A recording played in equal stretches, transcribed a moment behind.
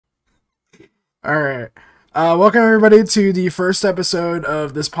All right. Welcome everybody to the first episode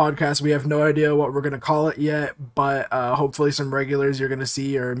of this podcast. We have no idea what we're gonna call it yet, but hopefully some regulars you're gonna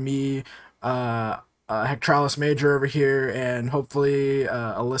see are me, Hectoralis Major over here, and hopefully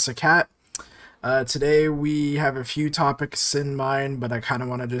Alysa Cat. Today we have a few topics in mind, but I kind of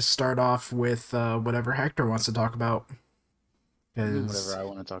want to just start off with whatever Hector wants to talk about. Whatever I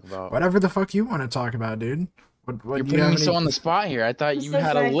want to talk about. Whatever the fuck you want to talk about, dude. What You're do you putting have me any... so on the spot here. I thought you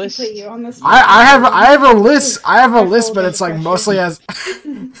had a list. I have a list. I have a list, but it's like mostly as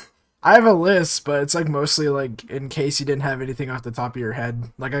I have a list, but it's like mostly like in case you didn't have anything off the top of your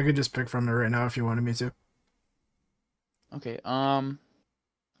head. Like I could just pick from it right now if you wanted me to. Okay.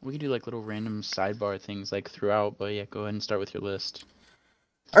 We could do like little random sidebar things like throughout, but yeah, go ahead and start with your list.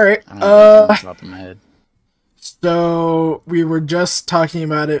 All right. I don't know off the top of my head. So we were just talking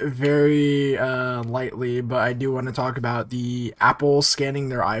about it very lightly, but I do want to talk about the Apple scanning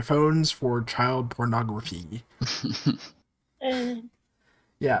their iPhones for child pornography.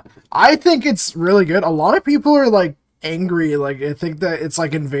 Yeah, I think it's really good. A lot of people are like angry, like I think that it's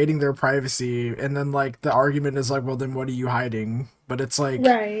like invading their privacy, and then like the argument is like, well, then what are you hiding? But it's like,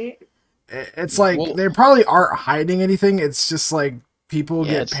 right? It's like they probably aren't hiding anything. It's just like people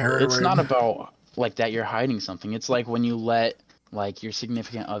get paranoid. It's not about like that you're hiding something. It's like when you let like your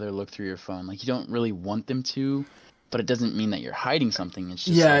significant other look through your phone. Like you don't really want them to, but it doesn't mean that you're hiding something. It's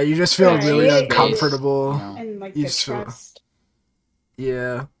just like, you just feel really uncomfortable. You know? And like the trust.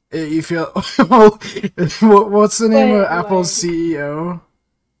 Yeah. You feel what's the name of Apple's CEO?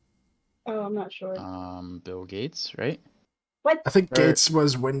 Oh, I'm not sure. Bill Gates, right? What? I think Gates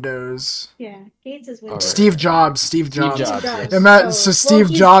was Windows. Yeah, Gates is Windows. Steve Jobs. Steve Jobs. Yes. So Steve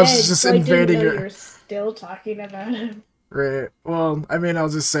Jobs is just invading your. You're still talking about him. Right. Well, I mean, I'll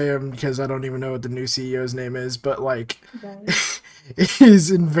just say him because I don't even know what the new CEO's name is, but like, he's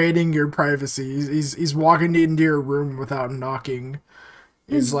invading your privacy. He's walking into your room without knocking.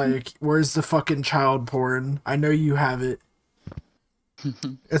 He's like, "Where's the fucking child porn? I know you have it."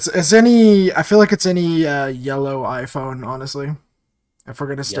 It's any. I feel like it's any yellow iPhone. Honestly, if we're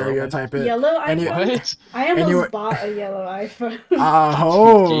gonna stereotype it, yellow iPhone. What? I almost bought a yellow iPhone.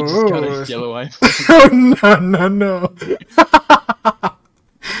 You just got a yellow iPhone. Oh, no.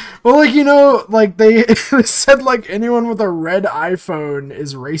 Well, like like they said, like anyone with a red iPhone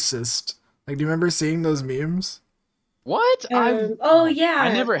is racist. Like, do you remember seeing those memes? What? Oh yeah.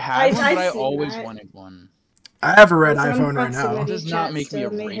 I never had one, but I always wanted one. I have a red iPhone right now. It does not make me a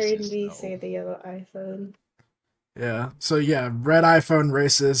racist. They heard me say the yellow iPhone. Yeah. So yeah, red iPhone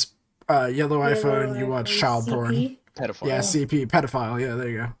racist, yellow iPhone you watch child porn. Pedophile. Yeah, CP pedophile. Yeah, there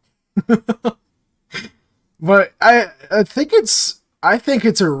you go. But I think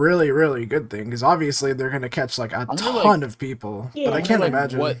it's a really, really good thing because obviously they're gonna catch like a ton of people. Yeah. But I can't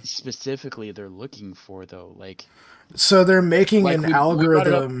imagine what specifically they're looking for though. Like, so they're making an algorithm. We brought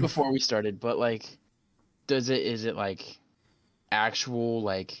it up before we started, but like, is it like actual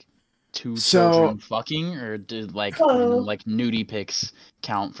like two children fucking, or did like like nudie pics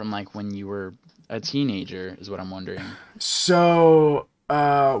count from like when you were a teenager? Is what I'm wondering. So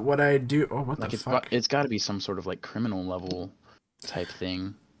what I do? Oh, what the fuck? It's got to be some sort of like criminal level type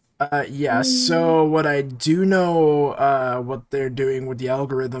thing. Yeah, so what I do know, what they're doing with the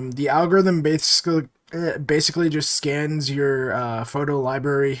algorithm basically just scans your photo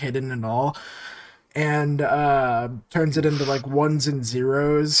library, hidden and all, and turns it into like ones and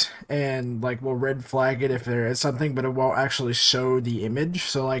zeros, and like will red flag it if there is something, but it won't actually show the image.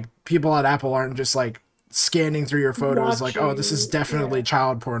 So like people at Apple aren't just like scanning through your photos like, oh, this is definitely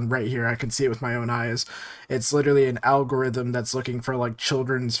child porn right here, I can see it with my own eyes. It's literally an algorithm that's looking for like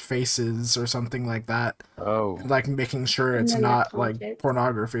children's faces or something like that. Oh, like making sure it's not like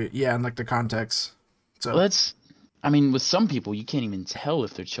pornography. Yeah, and like the context. So well, I mean, with some people you can't even tell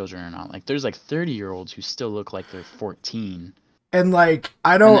if they're children or not. Like there's like 30-year-olds who still look like they're 14, and like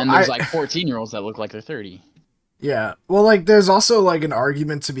and then there's like 14-year-olds that look like they're 30. Yeah, well, like there's also like an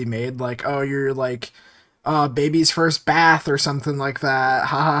argument to be made like, oh, you're like baby's first bath or something like that.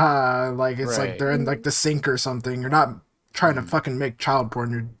 Ha ha ha. Like it's like they're in like the sink or something. You're not trying to fucking make child porn,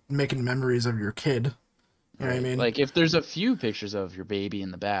 you're making memories of your kid. You know what I mean? Like if there's a few pictures of your baby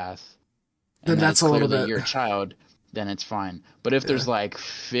in the bath, then that's a little bit your child, then it's fine. But if there's like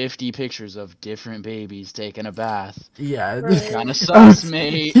 50 pictures of different babies taking a bath, kind of sucks,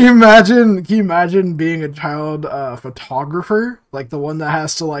 mate. Can you imagine being a child photographer, like the one that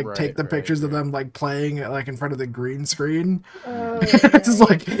has to like take the pictures of them like playing like in front of the green screen? It's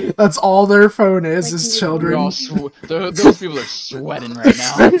like that's all their phone is children. Those people are sweating right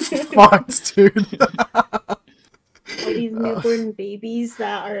now. They're fucked, dude. all these newborn babies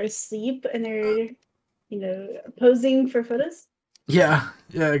that are asleep and they're, posing for photos. Yeah,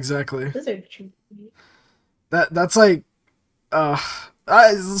 exactly. Those are true. That's like,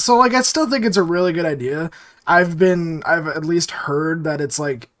 so like I still think it's a really good idea. I've at least heard that it's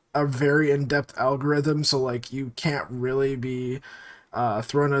like a very in-depth algorithm, so like you can't really be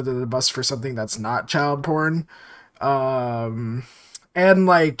thrown under the bus for something that's not child porn. And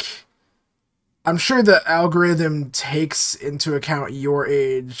like I'm sure the algorithm takes into account your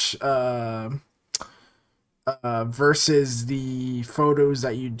age versus the photos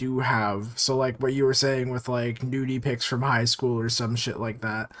that you do have. So like what you were saying with like nudie pics from high school or some shit like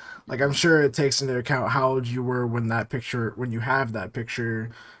that. Like I'm sure it takes into account how old you were when you have that picture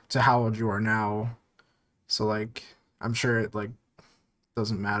to how old you are now. So like I'm sure it like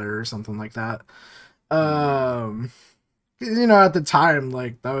doesn't matter or something like that. At the time,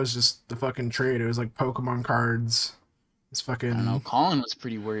 like that was just the fucking trade. It was like Pokemon cards. It's fucking. I don't know. Colin was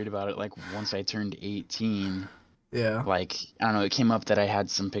pretty worried about it. Like once I turned 18, yeah. Like I don't know, it came up that I had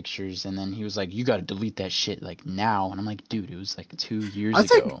some pictures, and then he was like, "You got to delete that shit like now." And I'm like, "Dude, it was like 2 years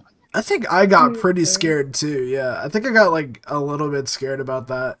ago." I think I got pretty scared too. Yeah, I think I got like a little bit scared about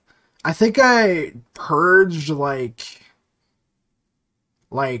that. I think I purged like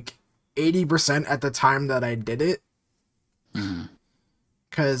 80% at the time that I did it.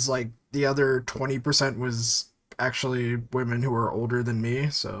 Because like the other 20% was actually women who were older than me,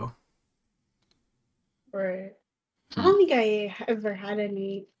 so. Right. I don't think I ever had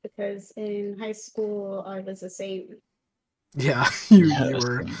any because in high school I was a saint. Yeah, you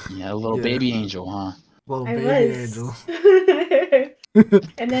were. Yeah, a little baby angel, huh? Little baby angel.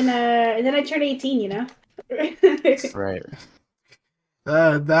 and then I turned 18, Right.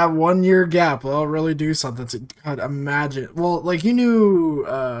 That 1 year gap will really do something to God, imagine. Well, like you knew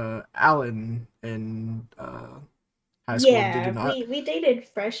Alan in high school, did you not? we dated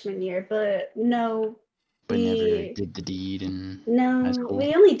freshman year, but no. But never did the deed in high school.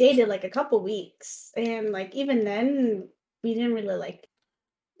 We only dated like a couple weeks, and like even then we didn't really like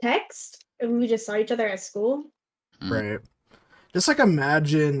text, and we just saw each other at school. Right. Just like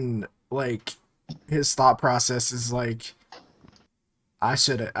imagine like his thought process is like I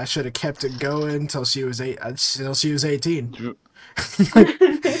should have kept it going until she was 18.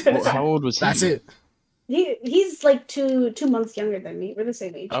 Well, how old was he? That's it. He's like two months younger than me. We're the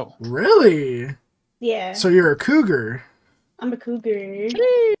same age. Oh, really? Yeah. So you're a cougar. I'm a cougar.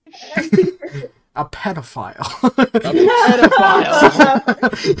 A pedophile.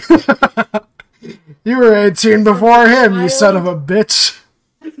 You were 18 before him, you son of a bitch.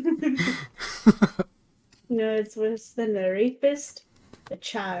 No, it's worse than a rapist. A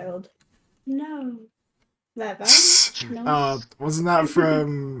child. No. That? No. Wasn't that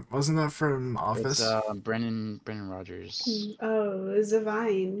from Office? It's Brendan Rogers. Oh, it was a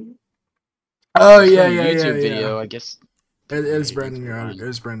Vine. Oh It's yeah, a yeah, YouTube yeah, video, yeah. I guess. It is Brendan Rogers. It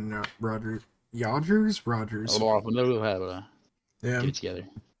is Brendan Rogers. Rogers. Yeah. Get it together.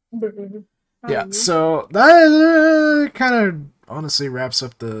 Yeah, so that kind of honestly wraps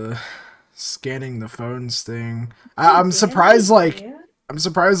up the scanning the phones thing. I'm surprised like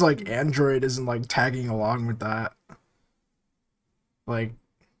Android isn't like tagging along with that. Like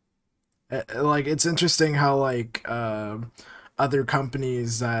it's interesting how like other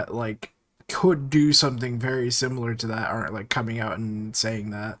companies that like could do something very similar to that aren't like coming out and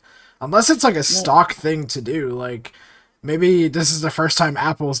saying that. Unless it's like a stock thing to do, like maybe this is the first time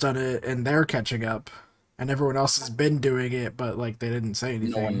Apple's done it and they're catching up, and everyone else has been doing it, but like they didn't say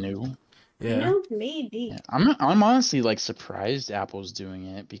anything. No one knew. Yeah, maybe. Yeah. I'm honestly like surprised Apple's doing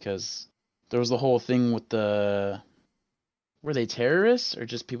it because there was the whole thing with were they terrorists or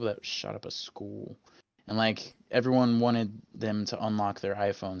just people that shot up a school, and like everyone wanted them to unlock their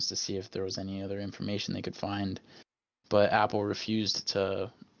iPhones to see if there was any other information they could find, but Apple refused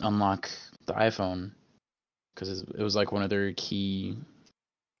to unlock the iPhone because it was like one of their key.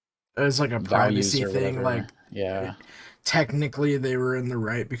 It was like a privacy thing. Like, yeah, technically they were in the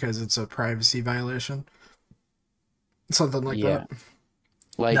right because it's a privacy violation. Something like that.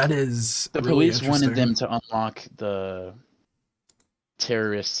 Like that is the really police wanted them to unlock the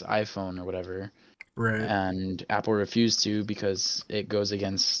terrorist's iPhone or whatever, right? And Apple refused to because it goes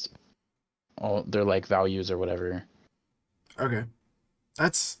against all their like values or whatever. Okay,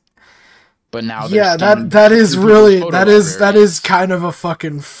 that's. But now, that is really that is kind of a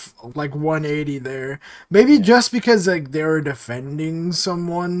fucking like 180 there. Maybe just because like they were defending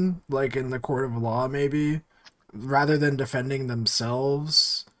someone like in the court of law, maybe rather than defending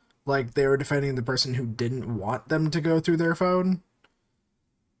themselves, like they were defending the person who didn't want them to go through their phone.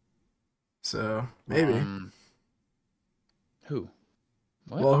 So maybe. Who?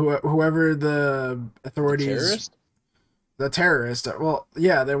 What? Well, whoever the The authorities, terrorist? the terrorist. Well,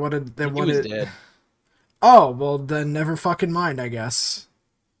 yeah, they wanted. I think he was dead. Oh, well, then never fucking mind, I guess.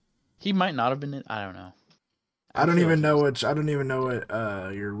 He might not have been it. I don't know. I don't feel like even he know was which. I don't even know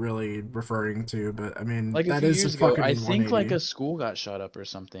what you're really referring to, but I mean like a that few is a years ago. I fucking think like 180. a school got shot up or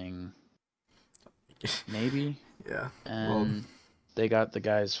something. Maybe. Yeah. Well, And they got the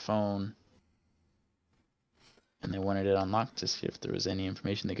guy's phone and they wanted it unlocked to see if there was any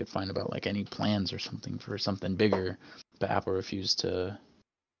information they could find about like any plans or something for something bigger, but Apple refused to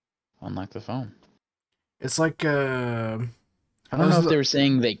unlock the phone. it's like I don't know if they were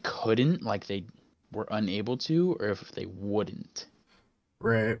saying they couldn't, like they were unable to, or if they wouldn't.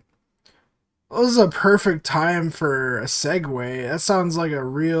 right. Well, this is a perfect time for a segue. That sounds like a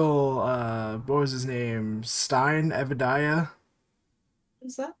real what was his name? Ebediah?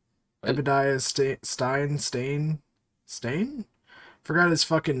 What's that? What? Ebediah Stain? Forgot his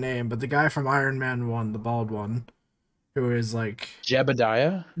fucking name, but the guy from Iron Man 1, the bald one, who is like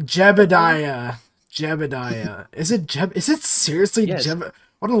Jebediah? Jebediah. Is it seriously Yes. Jeb?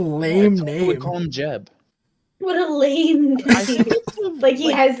 What a Yeah, lame I name. would call him Jeb. What a lame I think name. it's a, Like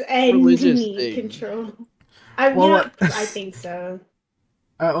he has religious enemy thing. control. Well, I think so.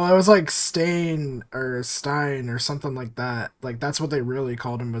 Well, it was like Stain or Stein or something like that. Like that's what they really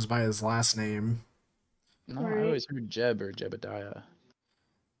called him, was by his last name. No, I Right. always heard Jeb or Jebediah.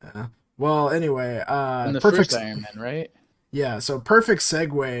 Yeah. Well, anyway, In the perfect. first Iron Man, right? Yeah, so perfect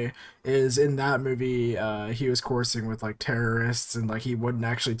segue is in that movie. He was coursing with like terrorists, and like he wouldn't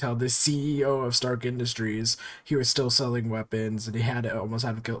actually tell the CEO of Stark Industries he was still selling weapons, and he had to almost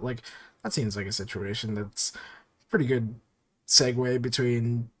have to kill. Like that seems like a situation that's pretty good segue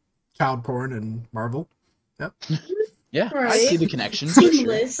between child porn and Marvel. Yep. Yeah, I Right. see the connection. For sure.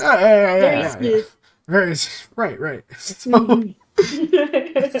 Seamless. Very Very smooth. Very right.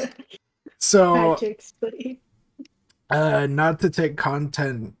 So Hard to explain. not to take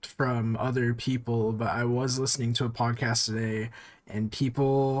content from other people, but I was listening to a podcast today and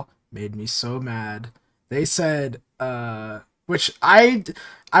people made me so mad. They said, which I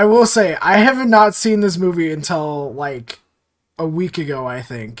will say, I have not seen this movie until like a week ago, I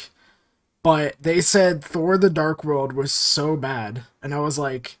think. But they said Thor the Dark World was so bad. And I was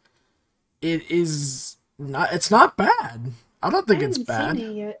like, it's not bad. I don't think it's haven't bad. seen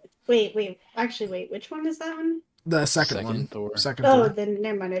it yet. Wait. Actually, wait. Which one is that one? The second one. Thor. Second Oh, Thor. then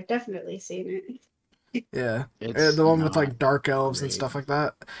never mind. I've definitely seen it. Yeah. It's The one with not like dark elves and great. stuff like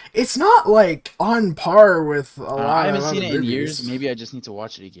that. It's not like on par with a lot I of haven't seen other it in movies. years. Maybe I just need to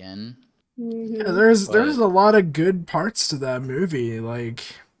watch it again. Mhm. Yeah, there's But- a lot of good parts to that movie. Like,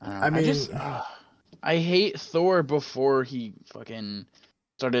 I mean, I hate Thor before he fucking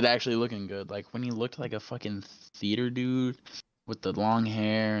started actually looking good. Like when he looked like a fucking theater dude with the long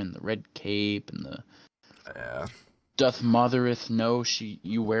hair and the red cape and the yeah. doth mothereth know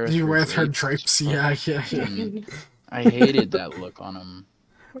you weareth You her with her drapes. drapes, yeah. Fucking- I hated that look on him.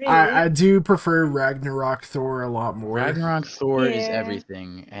 Really? I do prefer Ragnarok Thor a lot more. Ragnarok Thor is Yeah.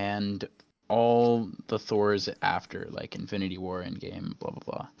 everything, and all the Thors after, like Infinity War, Endgame, blah blah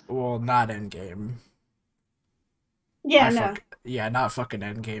blah. Well, not Endgame. Yeah, no. Yeah, not fucking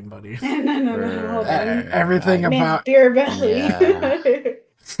Endgame, buddy. No. Hold on. Everything Man's about beer belly. Yeah.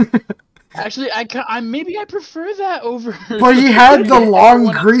 Actually, maybe I prefer that over. But he had the long,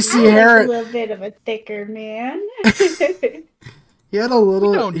 One- greasy I hair. like a little bit of a thicker man. He had a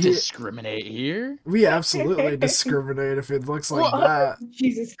little. We don't discriminate here. We absolutely discriminate if it looks like Well, that.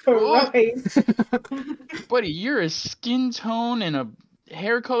 Jesus Christ. Buddy, you're a skin tone and a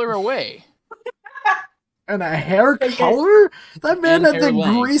hair color away. And a hair I guess- color? That man And had the hair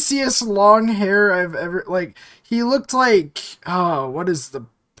length. greasiest long hair I've ever. Like, he looked like. Oh, what is the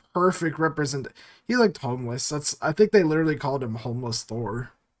perfect represent? He looked homeless. I think they literally called him Homeless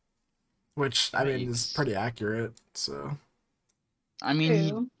Thor. Which, I mean, is Yikes. pretty accurate, so. I mean,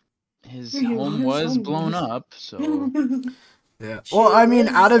 True. his He home was was blown homeless. up, so Yeah. Well, I mean,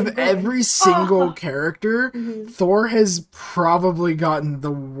 out of every single Oh. character, Mhm. Thor has probably gotten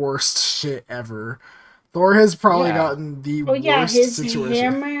the worst shit ever. Thor has probably Yeah. gotten the Oh yeah, worst his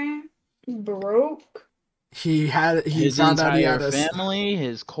situation. hammer broke. He his found out he entire had family,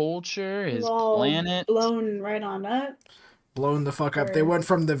 his culture, his All planet. blown right on up. blown the fuck up. They Or- went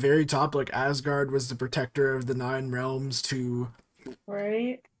from the very top, like Asgard was the protector of the 9 realms, to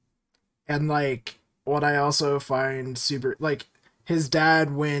Right? and like what I also find super like his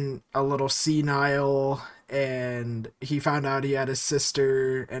dad went a little senile and he found out he had a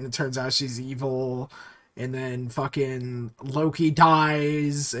sister and it turns out she's evil and then fucking Loki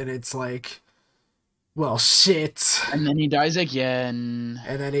dies and it's like well shit And then he dies again.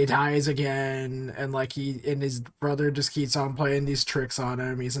 And then he dies again, and like his brother just keeps on playing these tricks on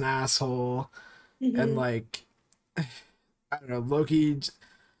him. He's an asshole, and Mhm. like I don't know,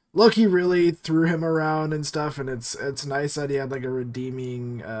 Loki really threw him around and stuff, and it's nice that he had like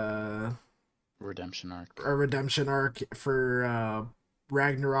Redemption arc. a redemption arc for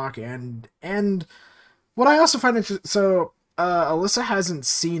Ragnarok and what I also find interesting. So Alyssa hasn't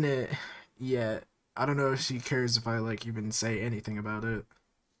seen it yet. I don't know if she cares if I like even say anything about it.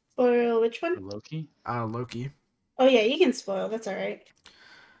 Spoil which one? Loki? Loki. Oh yeah, you can spoil. That's all right.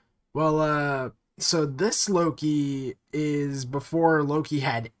 Well, so this Loki is before Loki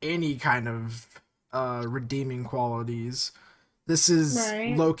had any kind of redeeming qualities. This is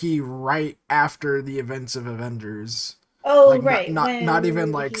Right. Loki right after the events of Avengers. Oh Like right, not even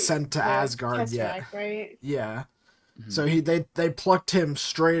when like he sent to the Asgard yet. Tesseract, right? Yeah. Mm-hmm. So they plucked him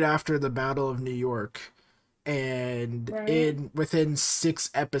straight after the Battle of New York, and Right. in within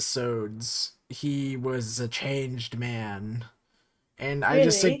 6 episodes he was a changed man. And I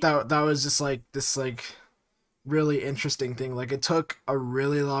just think Really? that was just like this like really interesting thing. Like it took a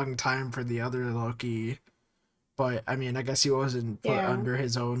really long time for the other Loki, but I mean I guess he wasn't put Yeah. under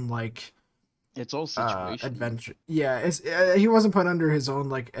his own like It's all situational. adventure. Yeah, it's he wasn't put under his own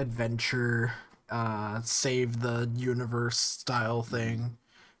like adventure save the universe style thing.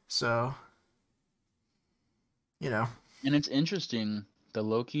 So, you know. And it's interesting. The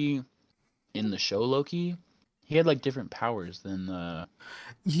Loki in the show Loki, he had like different powers than the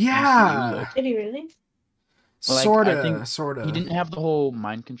MCU Yeah. Loki. Did he really? Like, I think Sorta. he didn't have the whole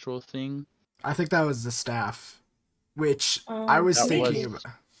mind control thing. I think that was the staff, which I was That thinking was-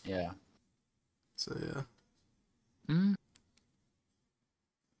 about. Yeah. So yeah. Mm,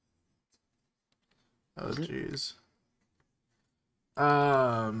 Oh Was it? jeez.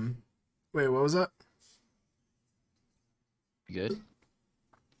 Wait, what was that? you good?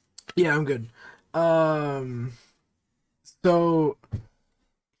 Yeah, I'm good. So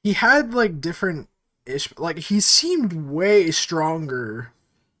he had like different ish, like he seemed way stronger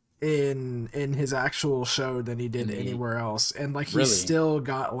in his actual show than he did In the- anywhere else, and like he Really? still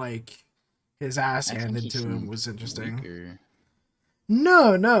got like his ass I think handed he to him seemed was interesting. weaker.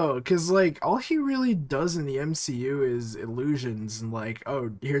 No, because like all he really does in the MCU is illusions and like,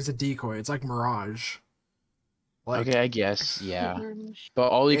 oh, here's a decoy. It's like Mirage. Like, Okay, I guess, yeah. Mhm. But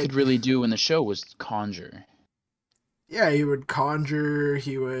all he It- could really do in the show was conjure. yeah, he would conjure.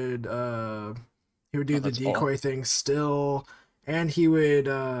 He would do Oh, the that's decoy thing still, and he would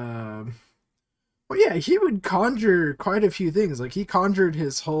well, yeah, he would conjure quite a few things. Like he conjured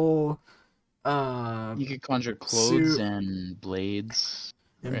his whole He could conjure clothes suit and blades.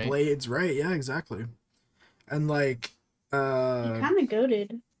 and right? blades, right? Yeah, exactly. And like He kind of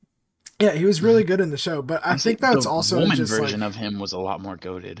goaded. yeah, he was really good in the show, but I think that's the also woman just version like of him was a lot more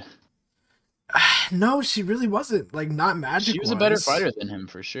goated. no, she really wasn't. Like not magic. She was a better fighter than him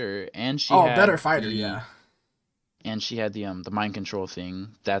for sure, and she had better fighter, the- yeah. And she had the mind control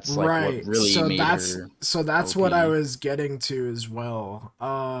thing. That's like Right. what really so made that's her. so that's what I OP. was getting to as well.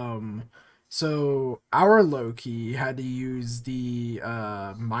 So our Loki had to use the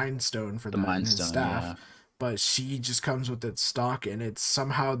Mind Stone for The that in Mind his Stone, staff, yeah. but she just comes with it stock, and it's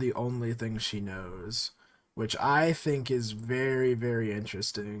somehow the only thing she knows, which I think is very, very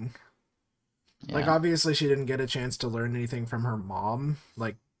interesting. Like Yeah. obviously she didn't get a chance to learn anything from her mom,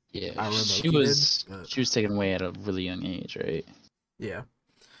 like Yeah, our she Loki was did, but- she was taken away at a really young age, right? yeah.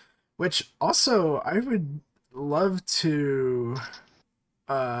 Which also I would love to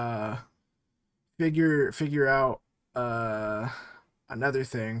uh figure out another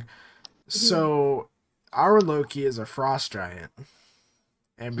thing. So our Loki is a frost giant.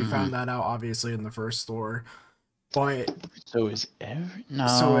 And we found that out obviously in the first Thor. But So is every no.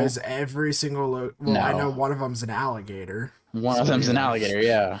 so is every single well, I know No. one of them's an alligator. One of so, them's an yeah. alligator,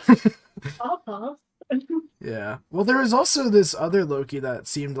 yeah. Papa. Yeah. Well, there was also this other Loki that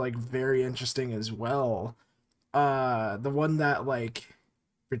seemed like very interesting as well. The one that like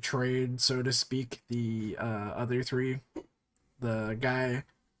betrayed, so to speak, the other three. The guy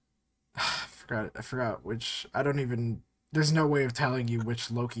I forgot which I don't even there's no way of telling you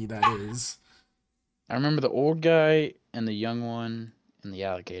which Loki that is. I remember the old guy and the young one and the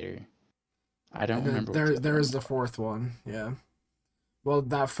alligator. I don't And then remember. what there other is one the fourth one, yeah. Well,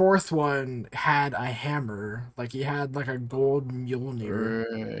 that fourth one had a hammer, like he had like a gold Mjolnir,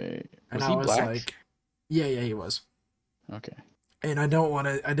 Right. and Was I he was black? like, yeah, he was. Okay. And I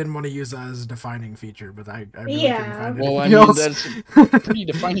didn't want to use that as a defining feature, but I really couldn't Yeah. find Well, I anything mean, else. that's a pretty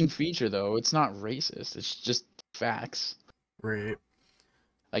defining feature, though. It's not racist. It's just facts. Right.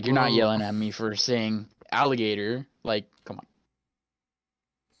 Like, you're not Well- yelling at me for saying alligator Like, come on.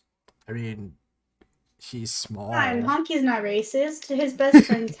 I mean, he's small. And Honky's not racist. His best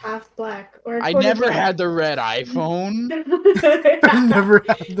friend's half black or I quarter never black. had the red iPhone. I never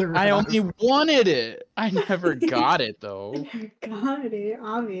had the red I only iPhone. wanted it. I never got it though. Got it,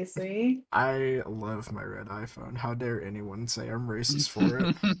 obviously. I love my red iPhone. How dare anyone say I'm racist for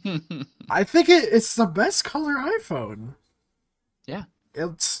it? I think it's the best color iPhone. Yeah.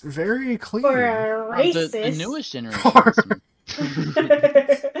 It's very clean. For a racist. The newest generation.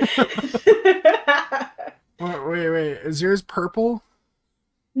 Wait. Is yours purple?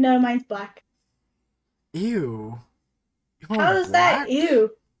 No, mine's black. Ew. How is that?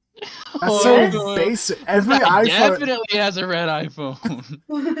 Ew. That's so basic. Every iPhone definitely has a red iphone.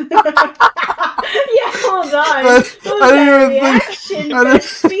 Yeah, hold on. I didn't even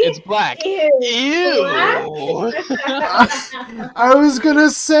think. It's black. Ew. I was gonna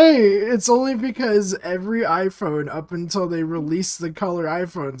say it's only because every iPhone up until they released the color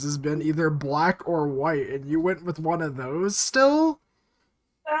iPhones has been either black or white, and you went with one of those still.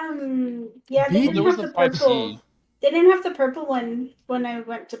 Yeah, they didn't have the purple. 5C. They didn't have the purple one when I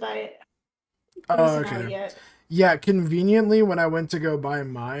went to buy it. Oh, okay. Yeah, conveniently, when I went to go buy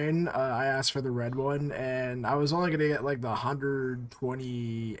mine, I asked for the red one, and I was only gonna get like the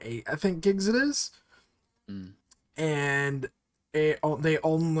 128, I think, gigs it is. And they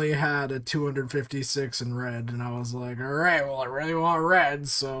only had a 256 in red, and I was like, all right, well, I really want red,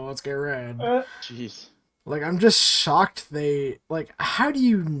 so let's get red. Jeez. Like, I'm just shocked like, how do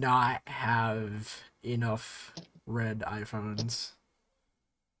you not have enough red iPhones?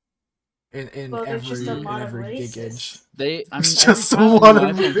 In every gigage. It's just a lot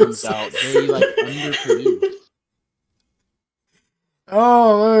of comes out, they like underproduce.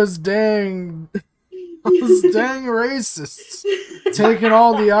 Oh, those dang racists taking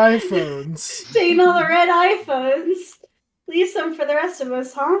all the iPhones. Taking all the red iPhones. Leave some for the rest of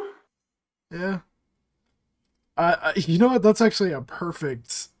us, huh? Yeah. You know what? That's actually a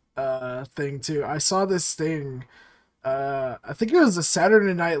perfect thing too. I saw this thing. I think it was a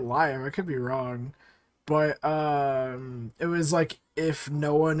Saturday Night Live. I could be wrong, but it was like if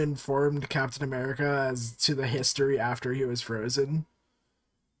no one informed Captain America as to the history after he was frozen,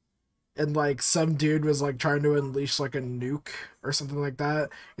 and like some dude was like trying to unleash like a nuke or something like that.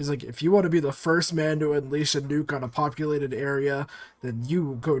 He's like, if you want to be the first man to unleash a nuke on a populated area, then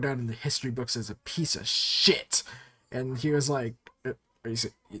you go down in the history books as a piece of shit. And he was like,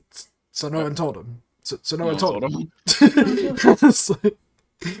 so no one told him. So no one told him.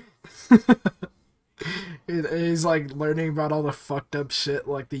 He's like learning about all the fucked up shit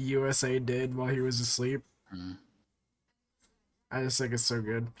like the USA did while he was asleep. I just think it's so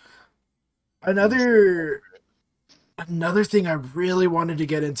good. Another thing I really wanted to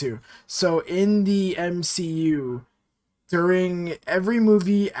get into. So in the MCU, during every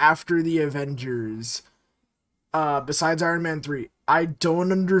movie after the Avengers, besides Iron Man 3, I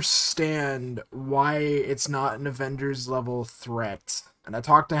don't understand why it's not an Avengers level threat. And I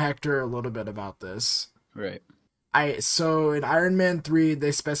talked to Hector a little bit about this. Right. So in Iron Man 3,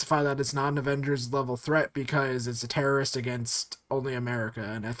 they specify that it's not an Avengers level threat because it's a terrorist against only America.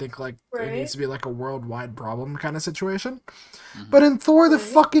 And I think like it needs to be like a worldwide problem kind of situation. But in Thor the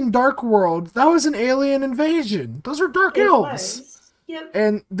fucking Dark World, that was an alien invasion. Those were dark elves. Yep.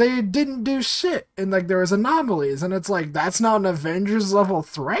 And they didn't do shit. And like there was anomalies, and it's like that's not an Avengers level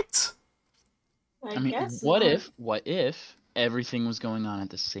threat? I mean, what if everything was going on at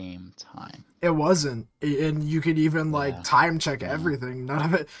the same time? It wasn't. And you could even like time check everything. None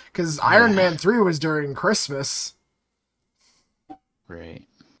of it, because Iron Man 3 was during Christmas. Right.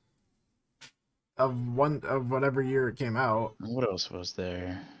 Of whatever year it came out. What else was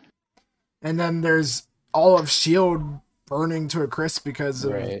there? And then there's all of S.H.I.E.L.D. burning to a crisp because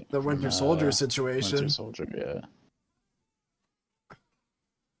of the Winter Soldier situation. Winter Soldier, yeah.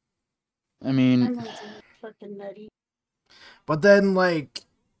 I mean, fucking nutty. But then like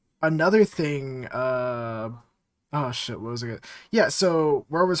another thing, oh shit, what was it? Yeah, so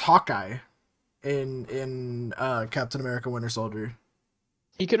where was Hawkeye in Captain America Winter Soldier?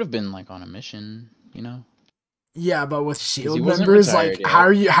 He could have been like on a mission, you know? Yeah, but with S.H.I.E.L.D. members, like how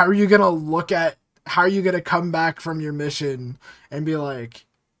are you gonna come back from your mission and be like,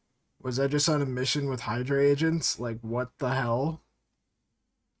 was I just on a mission with Hydra agents? Like, what the hell?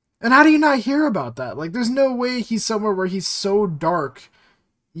 And how do you not hear about that? Like, there's no way he's somewhere where he's so dark,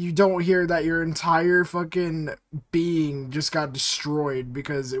 you don't hear that your entire fucking being just got destroyed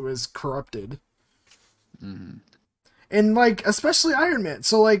because it was corrupted. And like especially Iron Man.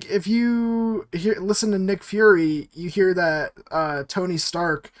 So like if you listen to Nick Fury, you hear that Tony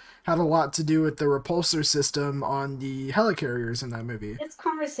Stark had a lot to do with the repulsor system on the helicarriers in that movie. This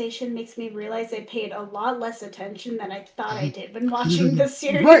conversation makes me realize I paid a lot less attention than I thought I did when watching this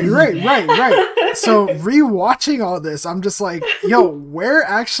series. Right. So rewatching all this, I'm just like, yo, where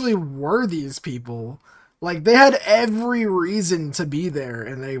actually were these people? Like they had every reason to be there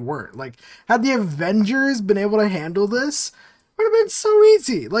and they weren't. Like had the Avengers been able to handle this, it would have been so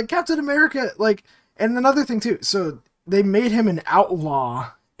easy. Like Captain America, like, and another thing too. So they made him an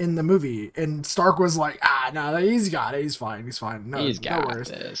outlaw in the movie, and Stark was like, no, he's got it. He's fine. No, He's got no worries.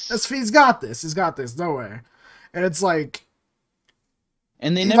 this. He's got this. No way. And it's like,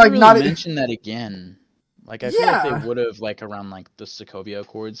 and they never really mentioned that again. Like I feel like they would have, like around like the Sokovia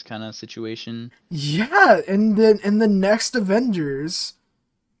Accords kind of situation. Yeah, and then in the next Avengers,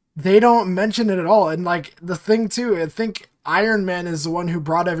 they don't mention it at all. And like the thing too, I think Iron Man is the one who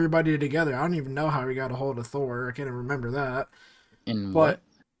brought everybody together. I don't even know how he got a hold of Thor. I can't even remember that.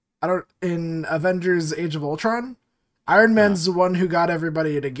 In Avengers Age of Ultron, Iron Man's the one who got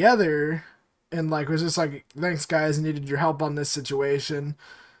everybody together and like was just like, thanks guys, I needed your help on this situation.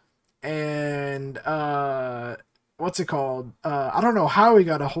 And what's it called? I don't know how he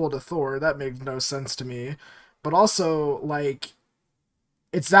got a hold of Thor. That makes no sense to me. But also, like,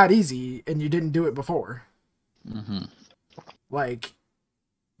 it's that easy, and you didn't do it before. Mm-hmm. Like,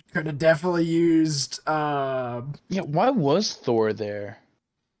 could have definitely used. Yeah, why was Thor there?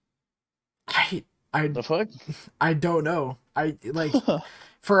 The fuck? I don't know.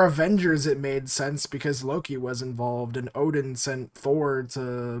 For Avengers, it made sense because Loki was involved, and Odin sent Thor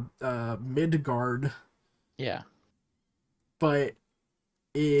to Midgard. Yeah. But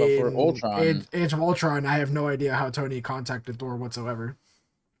for Ultron, Age of Ultron, I have no idea how Tony contacted Thor whatsoever.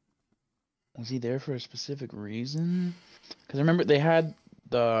 Was he there for a specific reason? Because I remember they had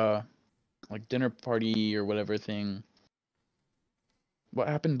the like dinner party or whatever thing. What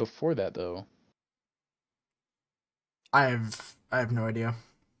happened before that though? I have no idea.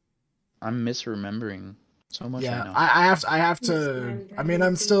 I'm misremembering so much. Yeah, I have to. I mean,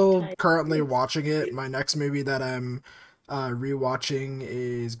 I'm still currently watching it. My next movie that I'm rewatching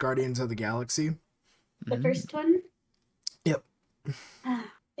is Guardians of the Galaxy. The first one? Yep.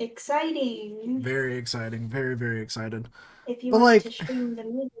 Exciting. Very exciting. Very, very excited. If you want to stream the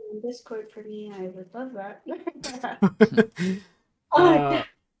movie on Discord for me, I would love that.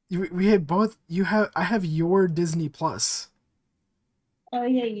 We had both. I have your Disney Plus. Oh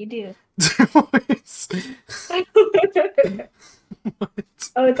yeah, you do. What?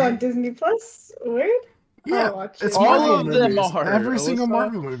 Oh, it's on Disney Plus? Weird? Yeah, it's all of them are. Every single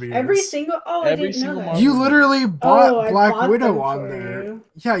Marvel movie. Every single. Oh, I didn't know that. You literally bought Black Widow on there.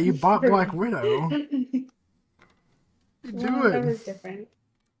 Yeah, you bought Black Widow. That was different.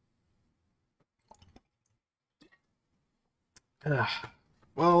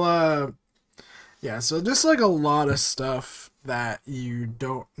 Well, yeah. So just like a lot of stuff that you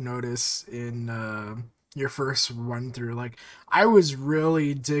don't notice in your first run through. Like I was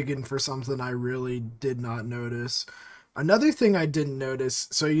really digging for something I really did not notice. Another thing I didn't notice.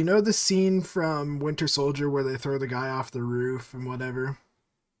 So you know the scene from Winter Soldier where they throw the guy off the roof and whatever.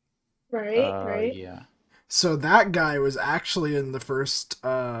 Right. Yeah. So that guy was actually in the first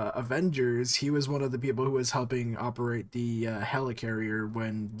Avengers. He was one of the people who was helping operate the helicarrier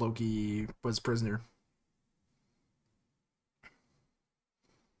when Loki was prisoner.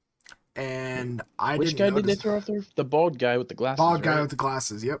 And Which guy did they throw off there? The bald guy with the glasses. Bald guy with the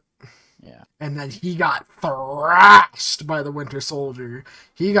glasses, yep. Yeah. And then he got thrashed by the Winter Soldier.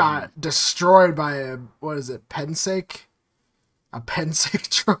 He got destroyed by a Penske? A Penske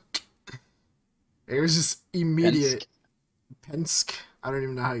truck. It was just immediate. Penske. I don't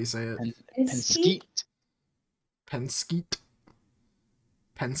even know how you say it. Penskeet.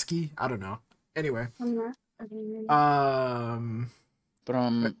 Penske? I don't know. Anyway. But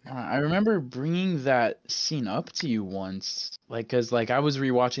I remember bringing that scene up to you once, like, cause like I was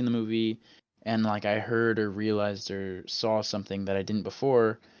rewatching the movie, and like I heard or realized or saw something that I didn't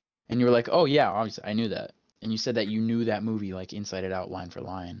before, and you were like, "Oh yeah, obviously I knew that," and you said that you knew that movie like inside it out, line for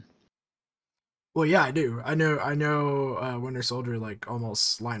line. Well, yeah, I do. I know Winter Soldier like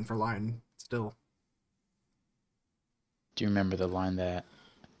almost line for line still. Do you remember the line that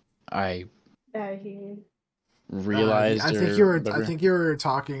I realized? I think you were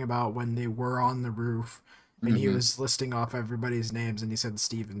talking about when they were on the roof and he was listing off everybody's names and he said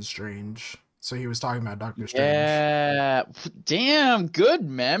Stephen Strange. So he was talking about Doctor Strange. Yeah. Damn, good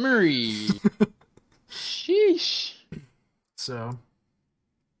memory. Sheesh. So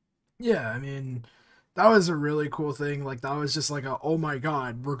yeah, I mean, that was a really cool thing. Like that was just like a, oh my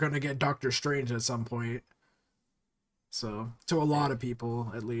god, we're gonna get Doctor Strange at some point. So to a lot of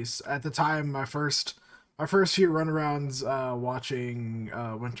people, at least at the time, my first few runarounds watching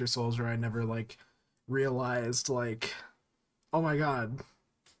Winter Soldier, I never like realized like, oh my god,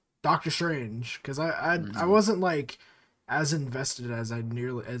 Doctor Strange, because I wasn't like as invested as I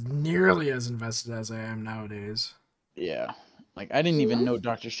nearly as invested as I am nowadays. Yeah. Like I didn't even Yeah. know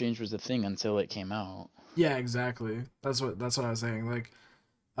Doctor Strange was a thing until it came out. Yeah, exactly. That's what I was saying. Like,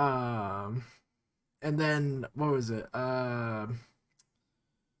 um, and then what was it?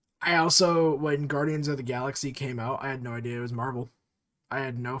 I also when Guardians of the Galaxy came out, I had no idea it was Marvel. I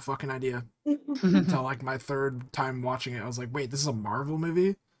had no fucking idea until like my third time watching it. I was like, wait, this is a Marvel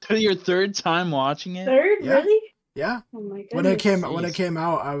movie? Your third time watching it? Third, Yeah. really? Yeah. Oh my When it goodness. came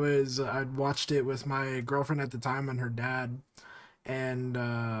out, I'd watched it with my girlfriend at the time and her dad, and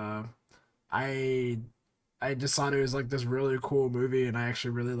I I just thought it was like this really cool movie, and I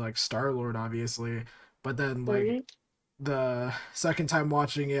actually really like Star Lord, obviously. But then like Third? the second time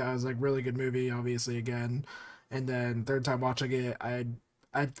watching it, I was like, really good movie, obviously again, and then third time watching it, I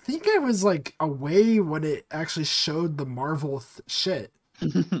think I was like away when it actually showed the Marvel shit.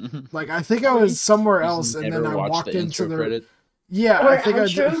 Like I think I was somewhere You else, and then never I watched walked the into intro the credit? yeah. Or I think I outro?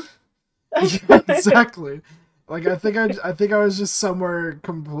 just yeah, exactly. Like I think I was just somewhere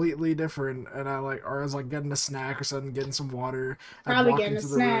completely different, and or I was like getting a snack or something, getting some water. I'd Probably walk getting a into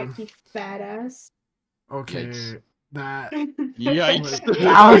the snack, room. you fat ass. Okay, that Yikes.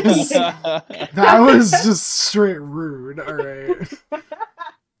 that was just straight rude. All right.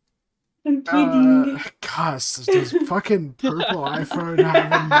 I'm kidding. Gosh, those fucking purple iPhone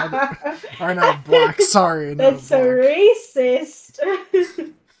having mother or no black. Sorry, no That's so black. racist.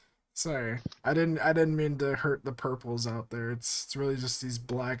 Sorry, I didn't mean to hurt the purples out there. It's really just these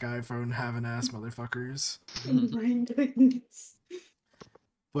black iPhone having ass motherfuckers. Oh my goodness.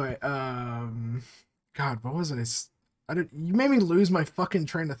 But God, what was I did you made me lose my fucking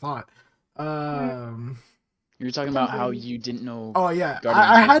train of thought. Um, You were talking about how you didn't know oh yeah, Guardians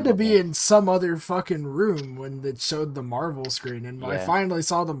I was had to be Marvel. in some other fucking room when it showed the Marvel screen, and when I Yeah. finally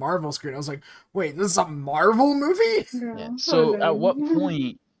saw the Marvel screen, I was like, wait, this is a Marvel movie? Girl, Yeah. hold So at what on.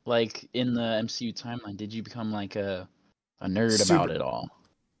 point, like in the MCU timeline, did you become like a nerd about Super. it all?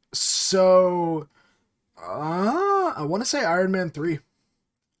 So, I want to say Iron Man 3.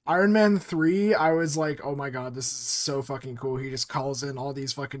 Iron Man 3, I was like, oh my god, this is so fucking cool. He just calls in all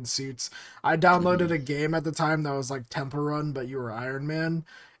these fucking suits. I downloaded a game at the time that was like Temple Run, but you were Iron Man.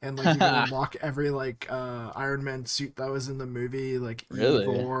 And like you could unlock every like Iron Man suit that was in the movie, like Really?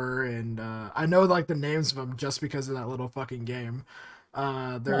 Igor, and I know like the names of them just because of that little fucking game.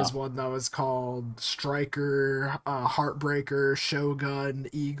 There's Wow. one that was called Striker, Heartbreaker, Shogun,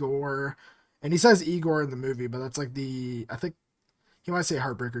 Igor. And he says Igor in the movie, but that's like I think he might say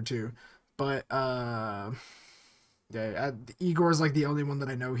Heartbreaker too, but yeah, Igor's like the only one that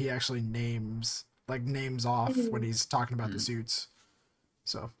I know he actually names off when he's talking about the Hmm. suits.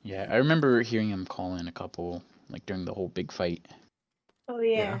 So Yeah, I remember hearing him call in a couple, like during the whole big fight. Oh yeah,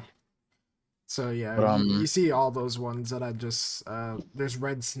 yeah. so yeah, But you see all those ones that I just there's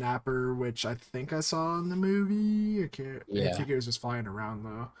Red Snapper, which I think I saw in the movie. I yeah. think it was just flying around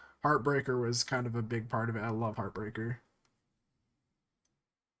though. Heartbreaker was kind of a big part of it. I love Heartbreaker.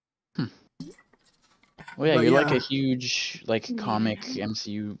 Well, yeah, But you're like a yeah, huge like comic Yeah.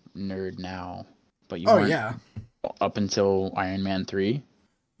 MCU nerd now, but you oh weren't yeah, up until Iron Man 3.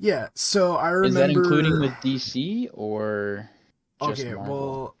 yeah. So I Is that including remember. with DC or just Okay, Marvel?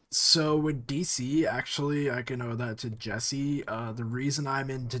 well, so with DC, actually, I can owe that to Jesse. The reason I'm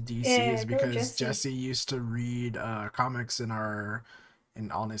into DC Yeah, is go because Jesse. Jesse used to read comics in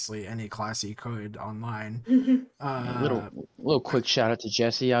honestly any class he could online. Yeah, Uh, little quick shout out to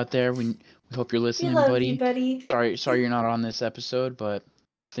Jesse out there. We hope you're We listening, love you, buddy. buddy. Sorry you're not on this episode, but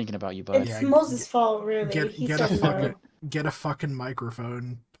thinking about you, bud. It's yeah, Moses' fault, really. get He get a said fucking no. get a fucking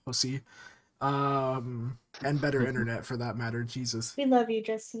microphone, pussy. And better internet for that matter. Jesus. We love you,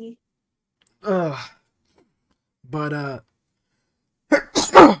 Jesse. Ugh. But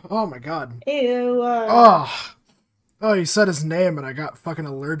oh my god. Ew. Oh. Oh, he said his name and I got fucking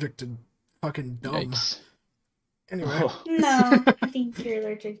allergic to fucking dumb. Yikes. Anyway. Oh, No, I think you're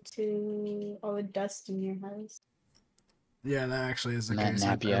allergic to all the dust in your house. Yeah, that actually is the that case.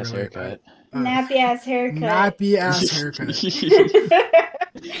 nappy ass haircut. Nappy ass haircut. Nappy ass haircut.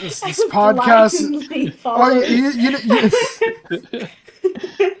 This podcast. Blindly Oh, following.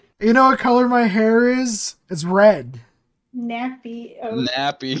 you know what color my hair is? It's red. Nappy. Oh.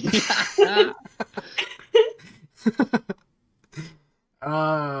 Nappy.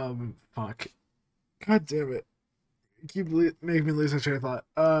 Fuck. God damn it. You keep making me lose my train of thought.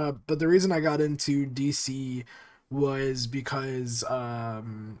 But the reason I got into DC was because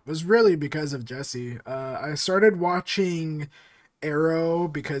was really because of Jesse. I started watching Arrow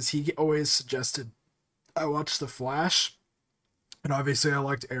because he always suggested I watch The Flash, and obviously I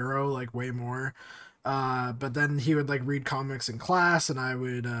liked Arrow like way more. But then he would like read comics in class, and I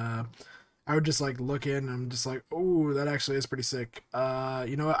would just like look in and I'm just like, oh, that actually is pretty sick.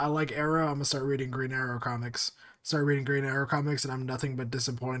 You know what? I like Arrow. I'm gonna start reading Green Arrow comics. Start reading Green Arrow comics, and I'm nothing but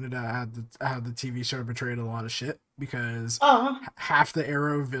disappointed at how the TV show betrayed a lot of shit because Oh, half the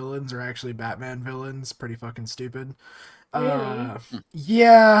Arrow villains are actually Batman villains. Pretty fucking stupid. really? Uh,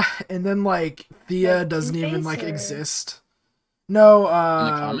 yeah, and then like Thea Like Two doesn't even Face like or exist. No, In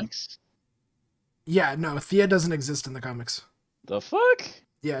the comics? yeah, no, Thea doesn't exist in the comics. The fuck?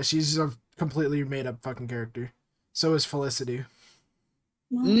 Yeah, she's a completely made up fucking character. So is Felicity.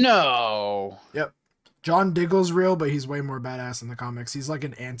 no? No. Yep. John Diggle's real, but he's way more badass in the comics. He's like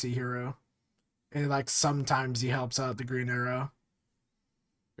an anti-hero. And like sometimes he helps out the Green Arrow.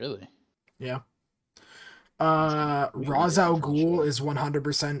 Really? Yeah. That's completely Ra's al different from the Ghul show. is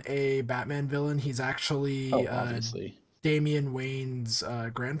 100% a Batman villain. He's actually Oh, obviously. Damian Wayne's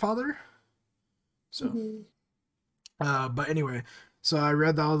grandfather. So Mhm. But anyway, so I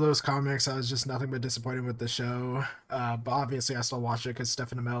read all those comics. I was just nothing but disappointed with the show. But obviously, I still watch it because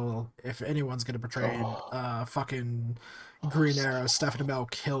Stephen Amell, if anyone's gonna portray Oh, fucking oh, Green Arrow, Stephen Amell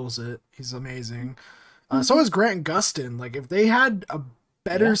kills it. He's amazing. So is Grant Gustin. Like, if they had a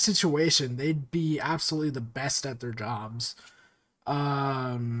better Yeah. situation, they'd be absolutely the best at their jobs.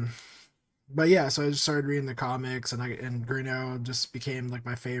 Um, but yeah, so I just started reading the comics, and Green Arrow just became like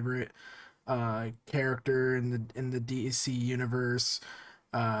my favorite character in the DC universe.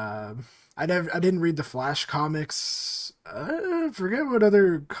 Uh, I didn't read the Flash comics. I forget what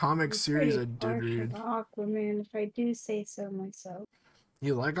other comic I'm series I pretty did partial read. to Aquaman, if I do say so myself.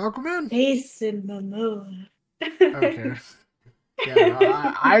 You like Aquaman? Jason Momoa. Okay. Yeah, no,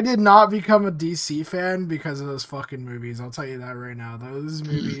 I did not become a DC fan because of those fucking movies. I'll tell you that right now. Those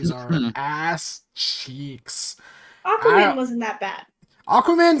movies are ass cheeks. Aquaman I wasn't that bad.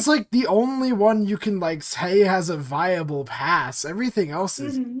 Aquaman's like the only one you can like say has a viable pass. Everything else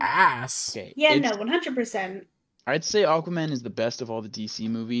is Hmm. ass. Okay, Yeah, it's. no, 100%. I'd say Aquaman is the best of all the DC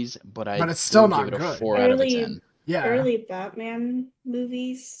movies, but But I'd it's still still give not it a good. early 4 out of 10. Yeah. early Batman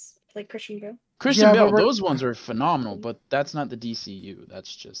movies, like Christian Bale. Christian Yeah, but Bale, we're those ones are phenomenal, but that's not the DCU.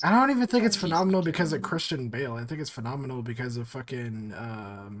 That's just I don't even think it's DC phenomenal because of canon. Christian Bale. I think it's phenomenal because of fucking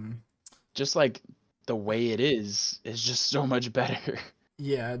Just like the way it is just so much better.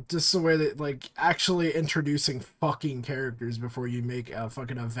 yeah, just the way that like actually introducing fucking characters before you make a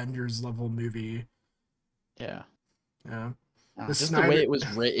fucking Avengers level movie. Yeah. Yeah. The Just the way Snyder it was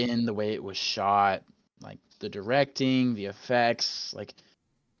written, the way it was shot, like the directing, the effects, like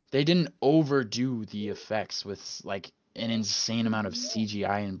they didn't overdo the effects with like an insane amount of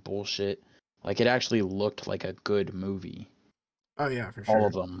CGI and bullshit. Like it actually looked like a good movie. Oh yeah, for All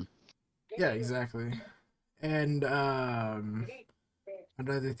of sure. them. Yeah, exactly. And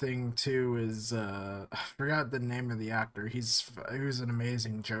another thing too is I forgot the name of the actor. He was an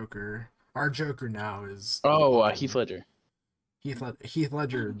amazing Joker. Our Joker now is Oh, Heath fucking Ledger. Heath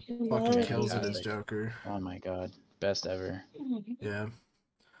Ledger fucking Love kills it you. as Fantastic. Joker. Oh my god. Best ever. Yeah.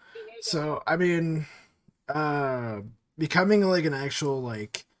 So I mean, uh, becoming like an actual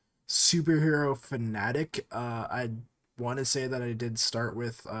like superhero fanatic, I want to say that I did start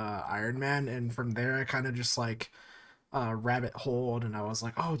with Iron Man, and from there I kind of just like rabbit holed, and I was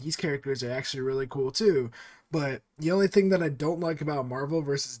like, oh, these characters are actually really cool too. But the only thing that I don't like about Marvel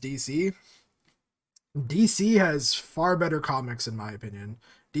versus DC has far better comics in my opinion.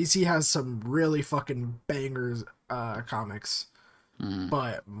 DC has some really fucking bangers comics. Mm.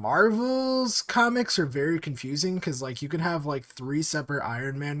 But Marvel's comics are very confusing because like you can have like three separate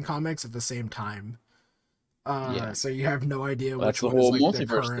Iron Man comics at the same time. Yeah. So you have no idea Well, that's which the one is whole like the multiverse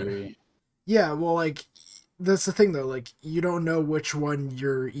current. theory. Yeah, well, like that's the thing though. Like you don't know which one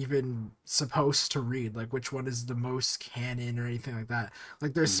you're even supposed to read. Like which one is the most canon or anything like that.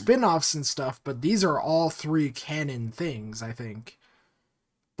 Like there's Mm. spin-offs and stuff, but these are all three canon things, I think.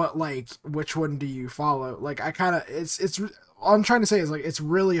 But like which one do you follow? Like I kind of it's all I'm trying to say is like it's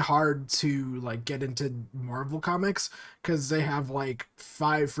really hard to like get into Marvel comics because they have like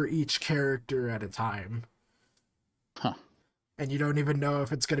five for each character at a time, Huh. and you don't even know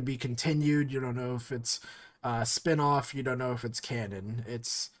if it's going to be continued. You don't know if it's spin-off. You don't know if it's canon.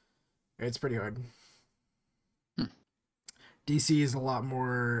 It's pretty hard. Hmm. DC is a lot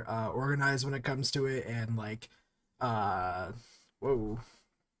more organized when it comes to it, and like whoa.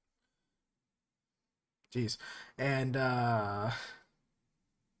 Jeez. And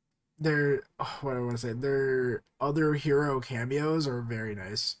their what do I want to say? Their other hero cameos are very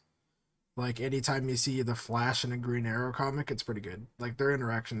nice. Like anytime you see the Flash in a Green Arrow comic, it's pretty good. Like their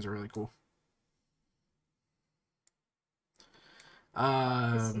interactions are really cool.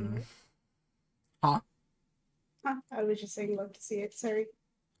 To see Um, it. huh? I was just saying, love to see it. Sorry.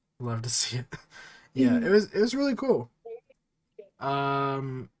 Love to see it. Yeah, it was really cool.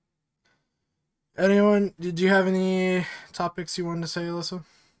 Um, anyone? Did you have any topics you wanted to say, Alyssa?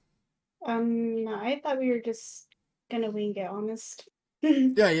 I thought we were just gonna wing it, honest.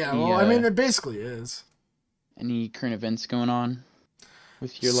 Yeah, yeah. Any Well, I mean, it basically is. any current events going on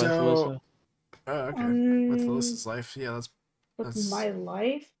with your life, So, Alyssa? okay. With Alyssa's life, yeah, With that's. my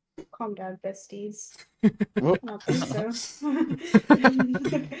life? Calm down, besties. Whoop. I don't think so.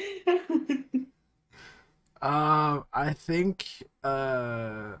 I think.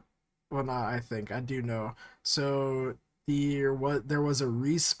 Well, not I think. I do know. So there was a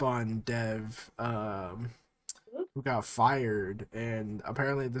Respawn dev who got fired, and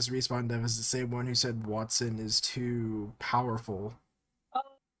apparently this Respawn dev is the same one who said Watson is too powerful. Oh,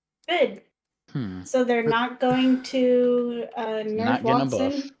 good. Hmm. So they're But not going to nerf Not getting a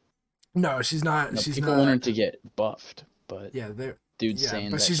buff. Watson? no, she's not. No, She's people want her not. to get buffed, but Yeah, they. dude's Yeah, saying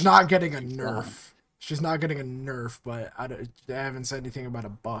but that she's she's not getting a too strong. nerf. She's not getting a nerf, but they haven't said anything about a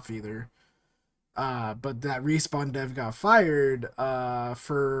buff either. But that Respawn dev got fired.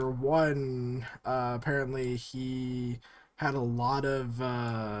 For one, apparently he had a lot of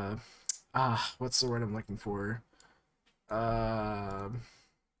what's the word I'm looking for?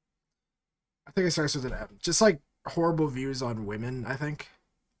 I think it starts with an M. Just like horrible views on women. I think.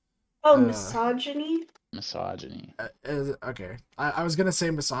 Oh, Uh, misogyny? Misogyny. okay. I was gonna say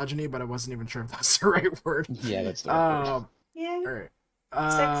misogyny, but I wasn't even sure if that's the right word. Yeah, that's the right word. Yeah. All right.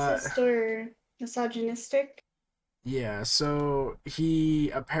 Sexist or misogynistic? Yeah, so he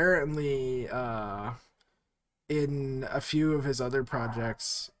apparently in a few of his other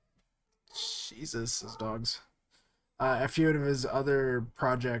projects, Jesus, his dogs. A few of his other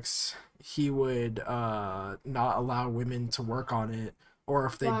projects, he would not allow women to work on it, or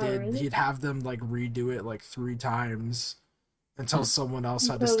if they Wow, did, really? he'd have them like redo it like 3 times until Hmm. someone else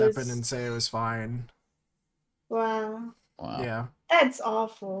had to Until step in it's... and say it was fine. Wow. Wow. Yeah. That's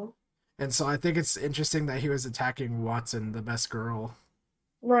awful. And so I think it's interesting that he was attacking Watson, the best girl.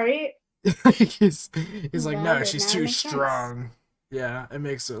 Right? he's like, Well, no, then she's that too makes sense. strong. Yeah, it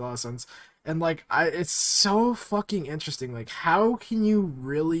makes a lot of sense. And like it's so fucking interesting. Like, how can you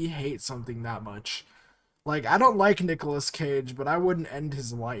really hate something that much? Like, I don't like Nicolas Cage, but I wouldn't end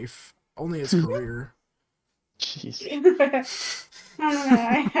his life. Only his career. Jeez. I don't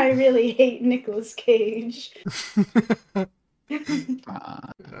know. I really hate Nicolas Cage.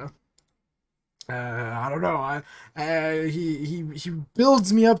 Uh, I don't know. He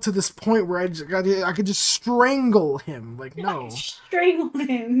builds me up to this point where I could just strangle him. Like no, Strangle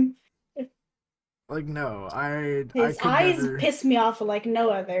him. like no. I His could eyes never. piss me off like no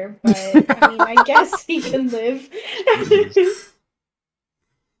other, but I mean, I guess he can live. Jeez.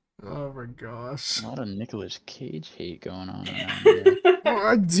 Oh my gosh. A lot of Nicolas Cage hate going on around here.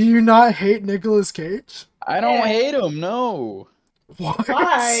 Do you not hate Nicolas Cage? I don't Yeah. hate him, no. What?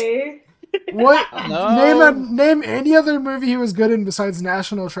 Why? What? No. Name any other movie he was good in besides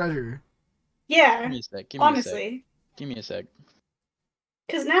National Treasure. Yeah, Give me a sec. honestly. Give me a sec.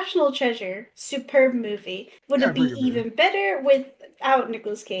 Because National Treasure, superb movie. Would Yeah, it be pretty good movie. even better without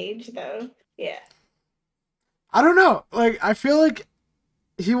Nicolas Cage, though? Yeah. I don't know. Like, I feel like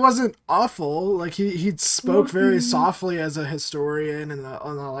he wasn't awful. Like, he spoke very softly as a historian and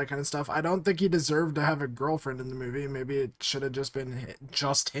all that kind of stuff. I don't think he deserved to have a girlfriend in the movie. Maybe it should have just been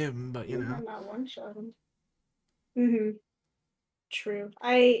just him, but you know. Not one shot him. Mm-hmm. True.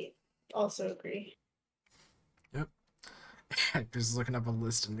 I also agree. Yep. Just looking up a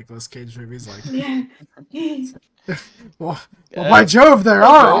list of Nicolas Cage movies, like, Yeah. well, by Jove, they are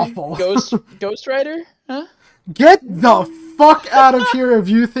awful. Ghost Rider? Huh? Get the fuck out of here if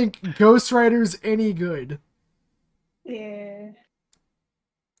you think Ghost Rider's any good. Yeah.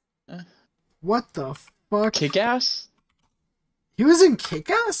 What the fuck? Kick-Ass? He was in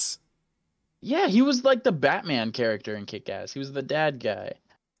Kick-Ass? Yeah, he was like the Batman character in Kick-Ass. He was the dad guy.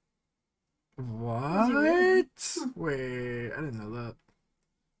 What? really? Wait, I didn't know that.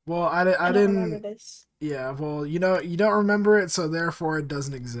 Well, I I don't remember didn't. this. Yeah, well, you know, you don't remember it, so therefore it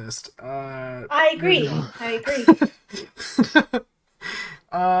doesn't exist. I agree. moving on. I agree.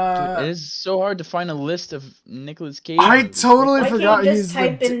 Dude, it is so hard to find a list of Nicolas Cage I movies. totally Why forgot can't you just he's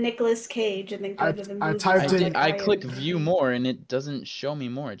type the. in Nicolas Cage and then go to the I movies typed on in- I click IMDb? view more and it doesn't show me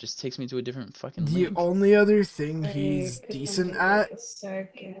more. It just takes me to a different fucking The link. only other thing Like, he's it's decent gonna at. take a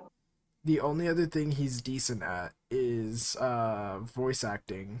second. The only other thing he's decent at is voice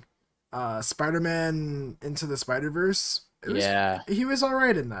acting. Spider-Man Into the Spider-Verse. Yeah. He was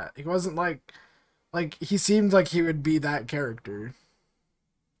alright in that. He wasn't like he seemed like he would be that character.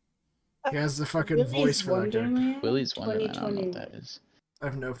 He has the fucking voice for that character. Wonderland, Willy's Wonderland, I don't know what 2020. that is. I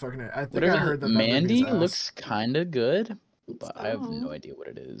have no fucking. I think Whatever I heard that Mandy movie's ass. looks kind of good, It's but I have no on. idea what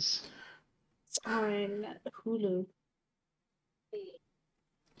it is. It's on Hulu.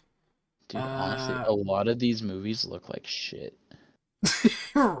 Dude, honestly, a lot of these movies look like shit.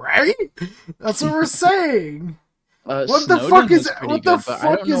 Right? That's what we're saying. What the Snowden fuck is looks pretty what the good, but I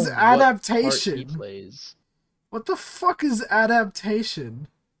fuck don't know is what part he adaptation? plays. What the fuck is adaptation?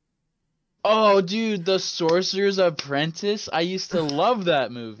 Oh, dude, The Sorcerer's Apprentice. I used to love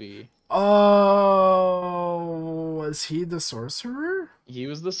that movie. Oh, was he the sorcerer? He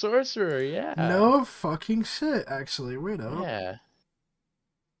was the sorcerer, yeah. No fucking shit, actually. Wait up. Yeah.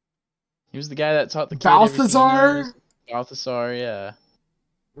 He was the guy that taught the kid Balthazar? Balthazar, yeah.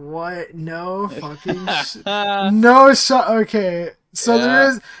 What? No fucking shit. No shot. Okay. So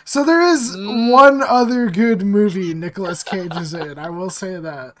Yeah. there is one other good movie Nicolas Cage is in. I will say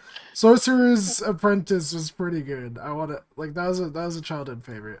that. Sorcerer's Apprentice was pretty good. I want to like that was a childhood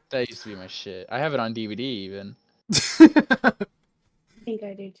favorite. That used to be my shit. I have it on DVD even. I think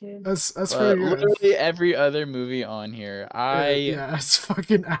I do too. That's But pretty good. literally every other movie on here, Yeah, it's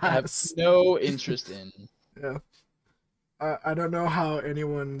fucking have ass. no interest in. Yeah. I don't know how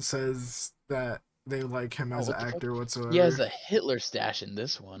anyone says that they like him as an what the fuck? actor whatsoever. He has a Hitler stash in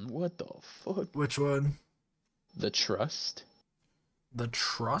this one. What the fuck? Which one? The Trust? The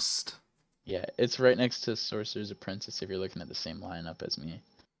Trust? Yeah, it's right next to Sorcerer's Apprentice if you're looking at the same lineup as me.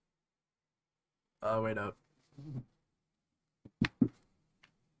 Oh, wait up.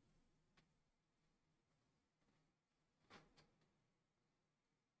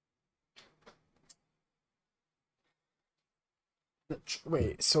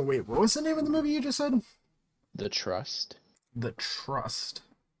 Wait, what was the name of the movie you just said? The Trust? The Trust.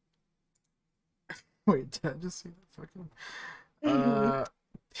 Wait, did I just see that fucking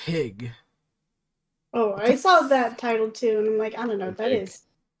Pig. Oh, I saw that title too, and I'm like, I don't know what that Pig. is.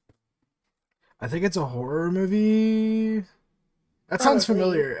 I think it's a horror movie. That sounds Probably.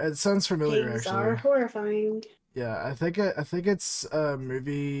 familiar. It sounds familiar, Pigs actually. are horrifying. Yeah, I think it's a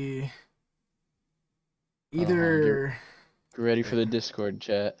movie. Get ready for the Discord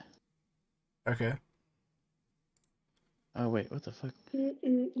chat. Okay. Oh wait, what the fuck?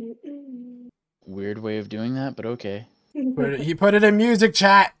 Weird way of doing that, but okay. He put it in music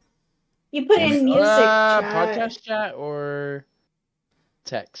chat. You put in music chat. Podcast chat or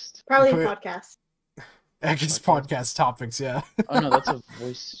text? Probably Put- podcast. I guess podcast topics, yeah. Oh no, that's a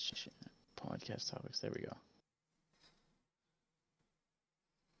voice podcast topics. There we go.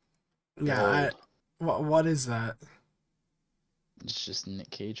 Yeah, Gold. what is that? It's just Nick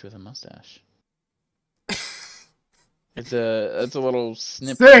Cage with a mustache. It's a little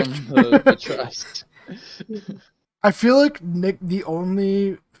snip Sick. from the Trust. I feel like the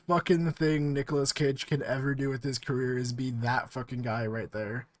only fucking thing Nicolas Cage can ever do with his career is be that fucking guy right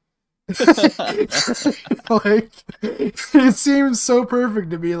there. Like, it seems so perfect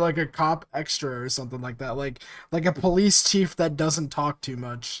to be like a cop extra or something like that, like a police chief that doesn't talk too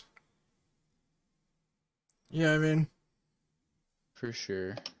much. You know what I mean? For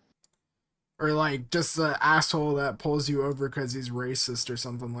sure. Or like just the asshole that pulls you over because he's racist or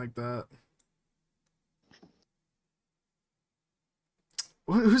something like that.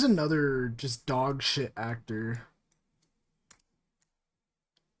 Who's another just dog shit actor?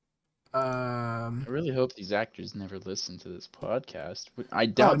 I really hope these actors never listen to this podcast. I Oh,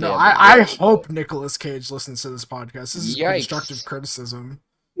 doubt. no, they I hope Nicolas Cage listens to this podcast. This is Yikes. constructive criticism.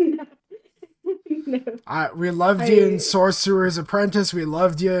 No. We loved you in Sorcerer's Apprentice. We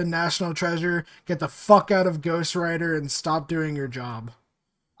loved you in National Treasure. Get the fuck out of Ghost Rider and stop doing your job.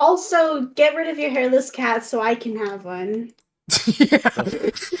 Also, get rid of your hairless cat so I can have one. Yeah.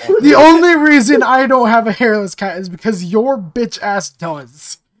 The only reason I don't have a hairless cat is because your bitch ass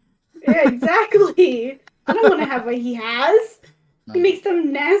does. Yeah, exactly. I don't want to have what he has. No. He makes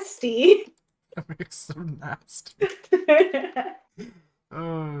them nasty. That makes them nasty.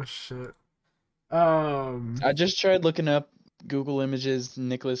 Oh shit. I just tried looking up Google Images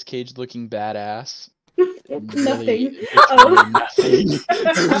Nicolas Cage looking badass. Nothing. Really, Oh. nothing.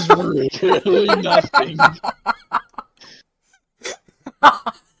 There's really nothing.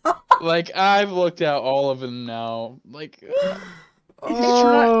 Like I've looked at all of them now. Like he's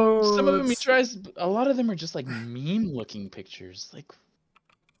trying. Some Oh, of them he it's tries. A lot of them are just like meme-looking pictures. Like,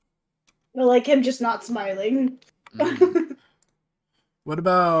 Or like him just not smiling. mm. what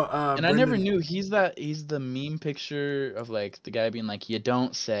about And I never Brendan? knew he's the meme picture of like the guy being like, "You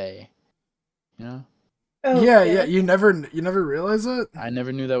don't say," you know. Oh Yeah, yeah. yeah. You never realize it. I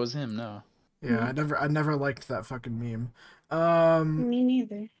never knew that was him. No. Yeah, Mm, I never liked that fucking meme. Um, Me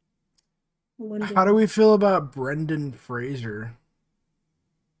neither. Wouldn't how do do it. we feel about Brendan Fraser?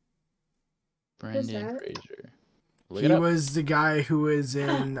 Who's Brendan that? Fraser. Look it He up. was the guy who was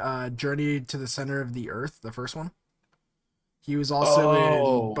in Journey to the Center of the Earth, the first one. He was also in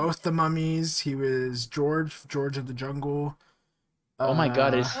Oh. both the Mummies. He was George of the Jungle. Oh my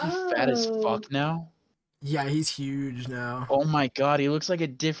God, is Uh, he fat as Oh. fuck now? yeah, he's huge now. Oh my God, he looks like a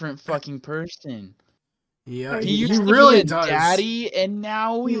different fucking person. Yeah, Are He you he used to be really a happy? does. daddy, and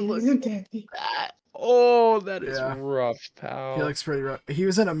now he looks Yeah, like Daddy. that. Oh, that is Yeah, rough, he pal. looks pretty rough. He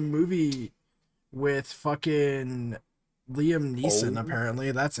was in a movie with fucking Liam Neeson. Oh,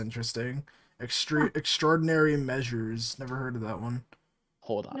 Apparently, that's interesting. Huh, Extraordinary Measures. Never heard of that one.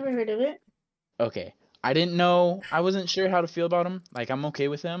 hold on. never heard of it. Okay, I didn't know. I wasn't sure how to feel about him. Like, I'm okay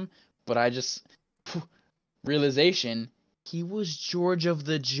with him, but I just realization he was George of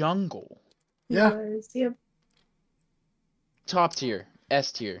the Jungle. He Yeah, was. Yep. Top tier,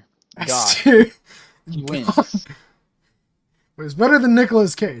 S tier. God, God, he wins. it was better than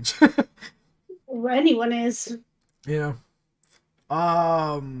Nicolas Cage. Or anyone is. you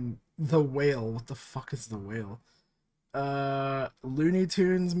know. The Whale. What the fuck is the Whale? Looney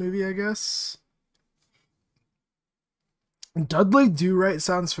Tunes movie, I guess. Dudley Do Right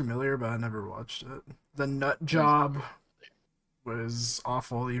sounds familiar, but I never watched it. The Nut Job was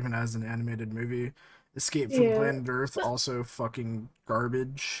awful, even as an animated movie. Escape from Yeah. Planet Earth, also fucking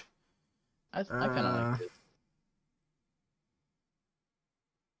garbage. I kind of Uh, liked it.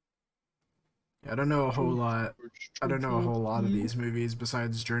 I don't know a whole lot. I don't know a whole lot of Hmm? these movies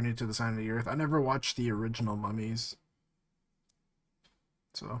besides Journey to the Center of the Earth. I never watched the original Mummies,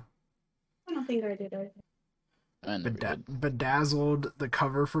 so I don't think I did either. I never did. Bedazzled. The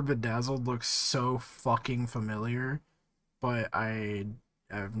cover for Bedazzled looks so fucking familiar, but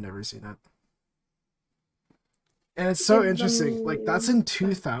I've never seen it. And it's so Give interesting. Like that's in them.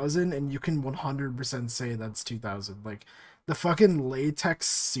 2000 and you can 100% say that's 2000. Like the fucking latex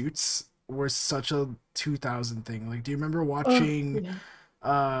suits were such a 2000 thing. Like do you remember Oh, watching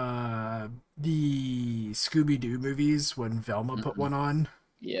yeah. the Scooby-Doo movies when Velma put Mm-mm. one on?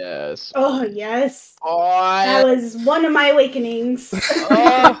 Yes. Oh, yes. That Oh, was one of my awakenings.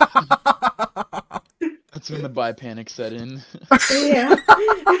 oh. That's when the bi panic set in. Yeah.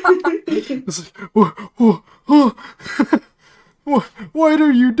 It's like, what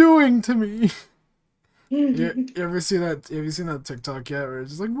are you doing to me? You ever see that? Have you seen that TikTok yet? Where it's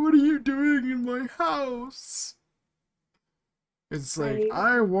just like, what are you doing in my house? It's like,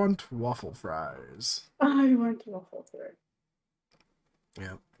 I I want waffle fries. I want to waffle through.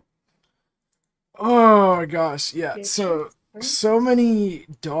 Yeah. Oh my gosh, yeah. Bitches. So many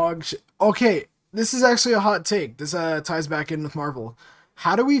dog shit. Okay, this is actually a hot take. This ties back in with Marvel.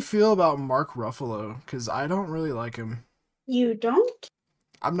 How do we feel about Mark Ruffalo? Because I don't really like him. You don't?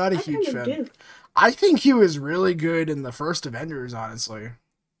 I'm not a I huge kind of fan. do. I think he was really good in the first Avengers, honestly.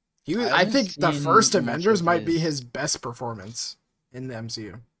 I I haven't think the first seen much Avengers of might be his. his best performance in the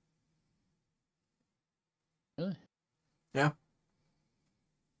MCU. Really? Yeah.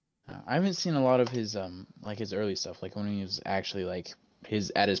 I haven't seen a lot of his like his early stuff, like when he was actually like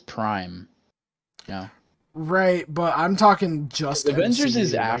his at his prime. You know? Right, but I'm talking just Avengers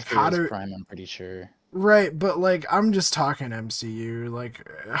is MCU. Like after how his do prime, I'm pretty sure. Right, but like I'm just talking MCU. Like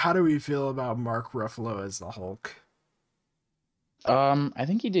how do we feel about Mark Ruffalo as the Hulk? I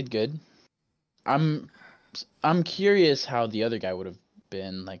think he did good. I'm I'm curious how the other guy would have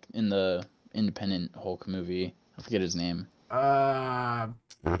been like in the independent Hulk movie. I forget his name. Uh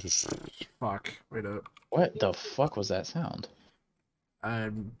fuck. Wait up. What the fuck was that sound? I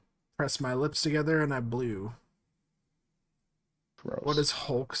pressed my lips together and I blew. What Gross. is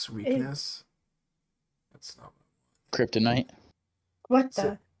Hulk's weakness? That's not. Kryptonite. What So,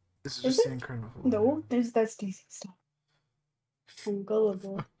 the? this is Is just the it? Incredible Hulk. No, that's DC stuff. I'm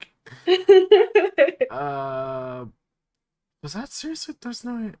gullible. Uh, was that seriously? There's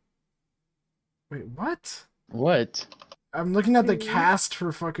no. Wait, what? What? I'm looking at the cast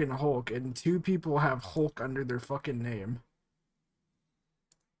for fucking Hulk, and two people have Hulk under their fucking name.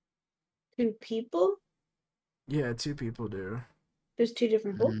 Two people? Yeah, two people do. There's two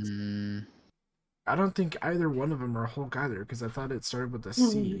different Hulks. I don't think either one of them are Hulk either, because I thought it started with a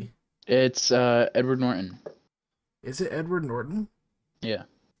C. It's Edward Norton. Is it Edward Norton? Yeah.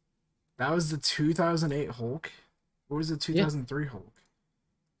 That was the 2008 Hulk? What was the Yeah. 2003 Hulk?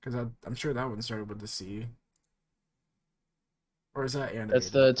 Because I'm sure that one started with the C. Or is that animated?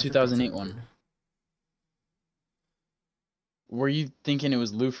 That's the I think 2008 that's one. animated. Were you thinking it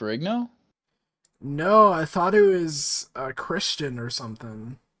was Lou Ferrigno? No, I thought it was Christian or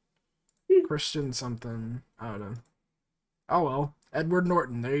something. Christian something. I don't know. Oh well. Edward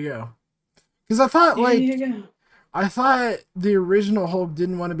Norton, there you go. Because I thought, I thought the original Hulk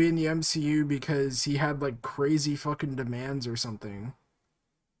didn't want to be in the MCU because he had, like, crazy fucking demands or something.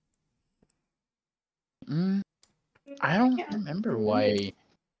 I don't remember why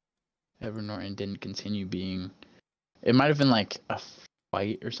Edward Norton didn't continue being... It might have been, like, a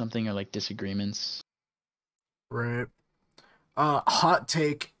fight or something, or, like, disagreements. Right. Hot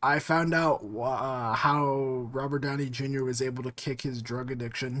take. I found out how Robert Downey Jr. was able to kick his drug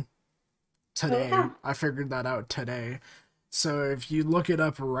addiction today. Oh. I figured that out today. So if you look it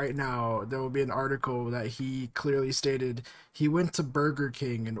up right now, there will be an article that he clearly stated he went to Burger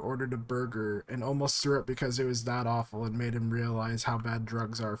King and ordered a burger and almost threw up because it was that awful and made him realize how bad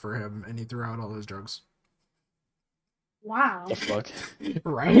drugs are for him, and he threw out all his drugs. Wow. The fuck?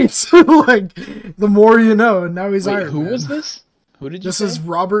 Right? Like, the more you know, and now he's Wait, Iron who Man. was this? Who did you This say? is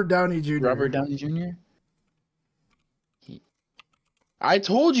Robert Downey Jr. Robert Downey Jr.? I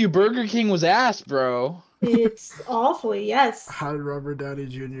told you Burger King was ass, bro. It's awful, yes. How did Robert Downey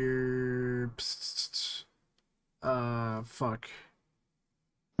Jr. Fuck.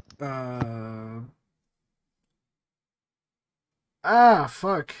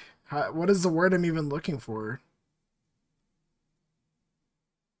 Fuck. What is the word I'm even looking for?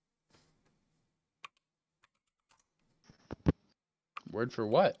 Word for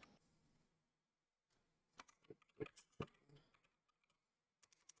what?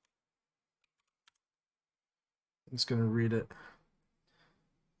 I'm just gonna read it.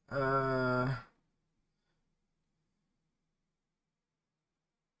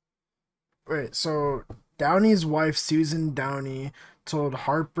 Wait, so Downey's wife, Susan Downey, told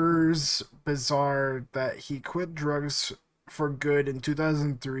Harper's Bazaar that he quit drugs for good in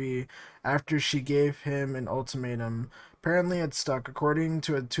 2003 after she gave him an ultimatum. Apparently, it stuck. According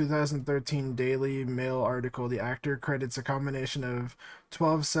to a 2013 Daily Mail article, the actor credits a combination of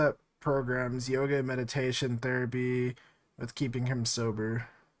 12-step programs, yoga, and meditation therapy with keeping him sober.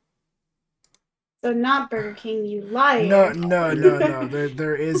 So not Burger King, you liar. No.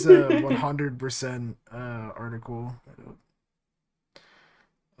 There is a 100% article.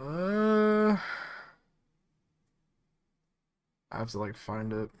 I have to, like,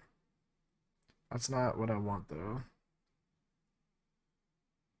 find it. That's not what I want, though.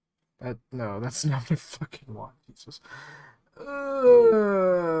 No, that's not what I fucking want. Jesus.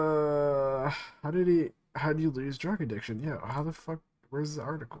 How do you lose drug addiction? Yeah, how the fuck, where's the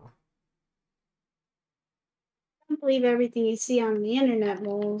article? I can't believe everything you see on the internet,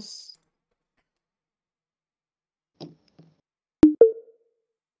 Moles.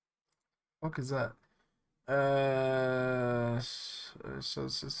 Fuck is that?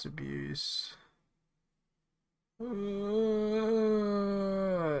 Substance abuse.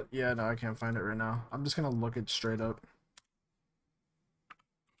 Yeah, no, I can't find it right now. I'm just gonna look it straight up.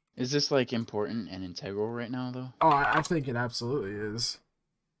 Is this, like, important and integral right now, though? Oh, I think it absolutely is.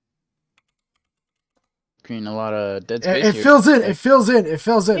 Creating a lot of dead space It here. fills in. It fills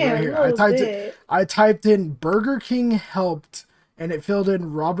in Yeah, right here. I typed in Burger King helped, and it filled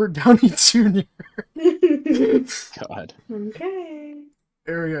in Robert Downey Jr. God. Okay.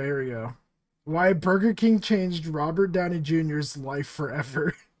 Here we go. Why Burger King changed Robert Downey Jr.'s life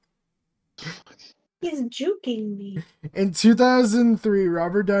forever. He's juking me. In 2003,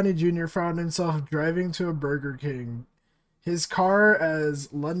 Robert Downey Jr. found himself driving to a Burger King. His car,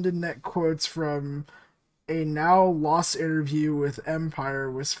 as London Net quotes from a now lost interview with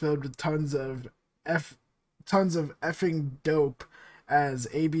Empire, was filled with tons of effing dope, as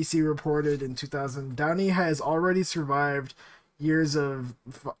ABC reported in 2000. Downey has already survived years of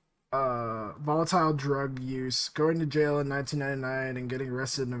volatile drug use, going to jail in 1999 and getting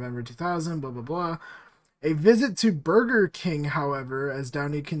arrested in November 2000, blah blah blah. A visit to Burger King, however, as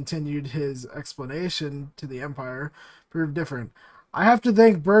Downey continued his explanation to the Empire, proved different. I have to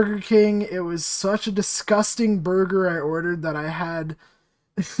thank Burger King. It was such a disgusting burger I ordered that I had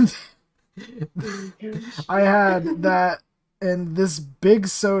that and this big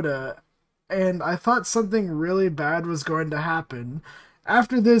soda, and I thought something really bad was going to happen.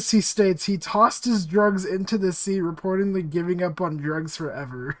 After this, he states, he tossed his drugs into the sea, reportedly giving up on drugs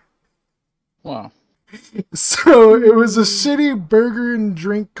forever. Wow. So it was a shitty burger and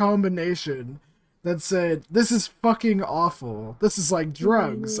drink combination that said, "This is fucking awful. This is like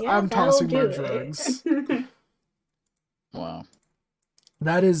drugs. Yeah, I'm that'll tossing my do drugs." it. Wow.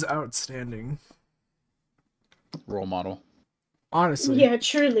 That is outstanding. Role model. Honestly, Yeah,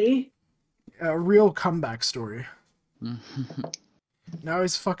 truly. a real comeback story. Mm-hmm. Now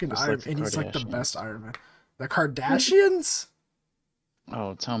he's fucking Just Iron, like the and he's like the Kardashians. best Iron Man. The Kardashians?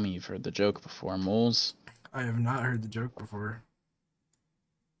 Oh, tell me you've heard the joke before, moles. I have not heard the joke before.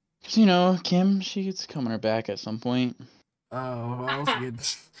 Cause you know, Kim, she's coming her back at some point. Oh, well, good.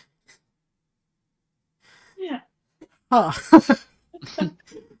 Yeah. Huh.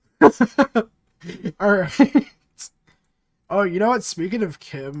 All right. Oh, you know what? Speaking of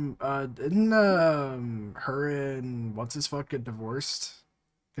Kim, didn't her and what's his fuck get divorced?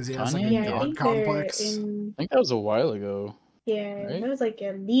 Because he has like a Kanye? Yeah, I Yeah. god think they're complex. in. I think that was a while ago, Yeah, right? that was like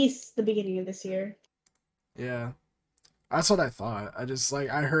at least the beginning of this year. Yeah, that's what I thought. I just like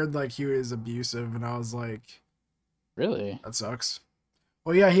I heard like he was abusive, and I was like, Really? that sucks.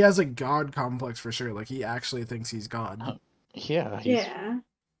 Well, yeah, he has a god complex for sure. Like he actually thinks he's God. Oh, yeah, Yeah.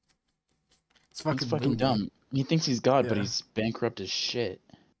 It's he's fucking fucking loony. dumb. He thinks he's God, but Yeah. he's bankrupt as shit.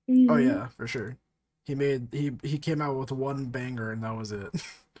 Oh Mhm. yeah, for sure. He came out with one banger and that was it.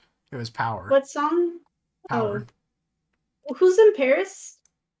 It was Power. What song? Power. Oh. Who's in Paris?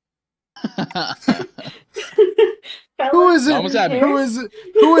 Who is That it? was happening. Who is it?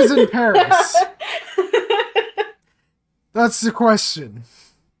 Who is in Paris? That's the question.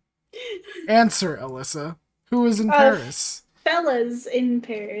 Answer, Alyssa. Who is in Paris? Fellas in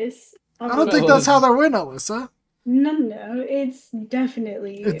Paris. I don't think that's how they win, Alyssa. No, it's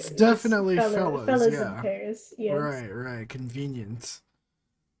definitely It's just definitely fellas, fellas yeah. in Paris. Yes. Right. Convenient.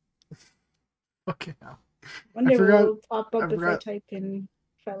 Okay. Wonder forgot- what will pop up I if I forgot- type in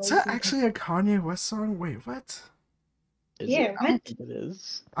fellas. Is that in actually a Kanye West song? Wait, what? Is Yeah, it? I don't what? think it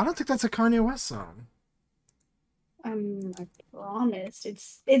is. I don't think that's a Kanye West song. I promise.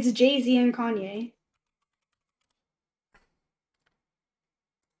 It's Jay-Z and Kanye.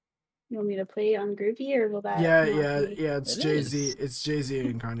 You want me to play on Groovy or will that Yeah. not be? It's It Jay-Z. is. It's Jay-Z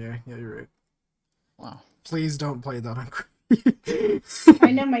and Kanye. Yeah, you're right. Wow. Please don't play that on.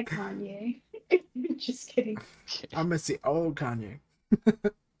 I know my Kanye. Just kidding. I'm gonna see old Kanye.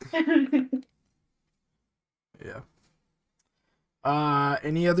 Yeah.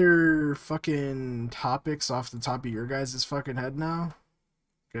 Any other fucking topics off the top of your guys' fucking head now?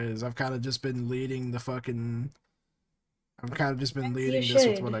 Because I've kind of just been leading the fucking. I've kind of just been As you leading this with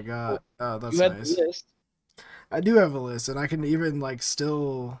should. what I got. Oh, that's You had nice. the list. I do have a list, and I can even like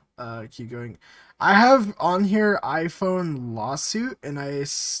still keep going. I have on here iPhone lawsuit, and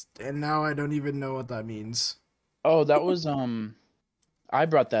now I don't even know what that means. Oh, that was I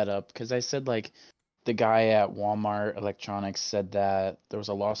brought that up because I said like the guy at Walmart Electronics said that there was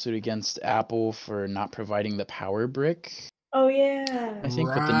a lawsuit against Apple for not providing the power brick. Oh yeah. I think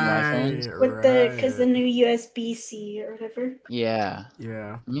with the new iPhones. With because the new USB-C or whatever. Yeah.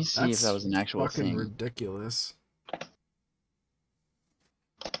 Yeah. Let me see if That's that was an actual fucking thing. ridiculous.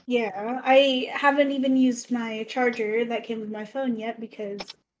 Yeah, I haven't even used my charger that came with my phone yet because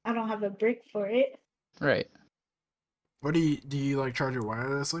I don't have a brick for it. Right. What do you like charge it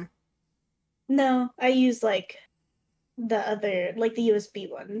wirelessly? No, I use like the other, like the USB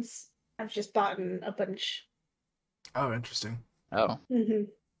ones. I've just bought a bunch. Oh, interesting. Oh. hmm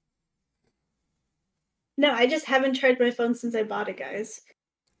No, I just haven't charged my phone since I bought it, guys.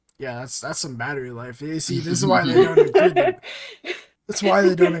 Yeah, that's some battery life. You see, this is why they don't include the. That's why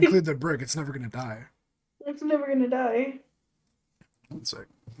they don't include the brick. It's never gonna die. It's never gonna die. So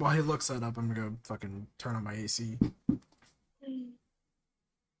while he looks that up, I'm gonna go fucking turn on my AC.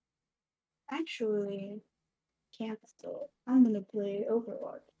 Actually, cancel. I'm gonna play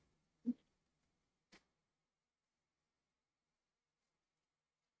Overwatch.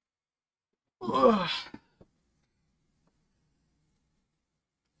 Ugh.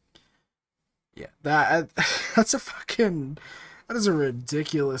 Yeah, that's a fucking that is a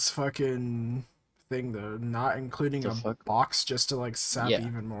ridiculous fucking thing though. Not including The a fuck? box just to like sap Yeah.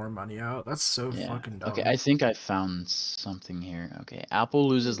 even more money out. That's so Yeah. fucking dumb. Okay, I think I found something here. Okay, Apple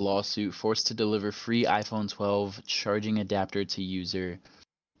loses lawsuit, forced to deliver free iPhone 12 charging adapter to user.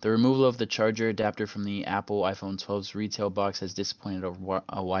 The removal of the charger adapter from the Apple iPhone 12's retail box has disappointed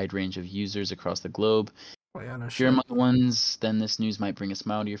a wide range of users across the globe. Oh, yeah, no If you're shit. among the ones, then this news might bring a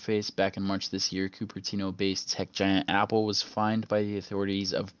smile to your face. Back in March this year, Cupertino-based tech giant Apple was fined by the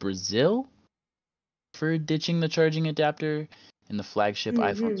authorities of Brazil for ditching the charging adapter in the flagship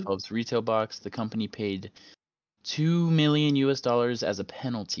iPhone 12's retail box. The company paid $2 million as a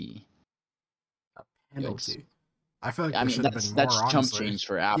penalty. Penalty. I feel like I there mean, should have been that's more, chump honestly. change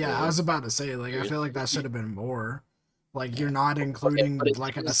for Apple. Yeah, I was about to say, like, I feel like that should have been more. Like, you're not including, but it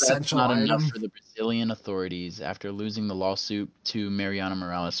like, an seems that's essential not enough item. for the Brazilian authorities after losing the lawsuit to Mariana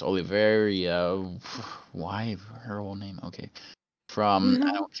Morales Oliveira. Why her whole name? Okay. From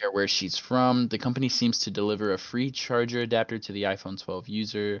I don't care where she's from. The company seems to deliver a free charger adapter to the iPhone 12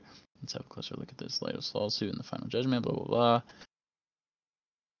 user. Let's have a closer look at this latest lawsuit and the final judgment. Blah blah blah.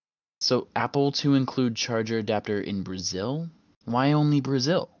 So Apple to include charger adapter in Brazil? Why only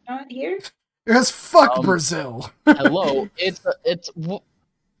Brazil? Not here. Because fuck Brazil. Hello, it's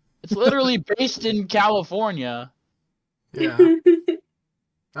literally based in California. Yeah,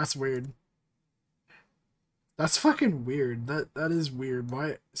 that's weird. That's fucking weird. That is weird.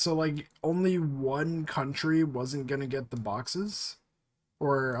 Why? So like, only one country wasn't gonna get the boxes,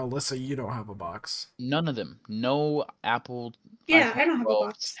 or Alyssa, you don't have a box. None of them. No Apple. Yeah, iPhone I don't have a 12s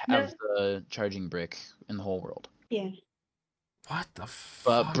box. have the charging brick in the whole world. Yeah. What the But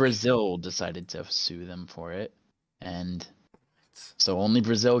fuck? Brazil decided to sue them for it, and so only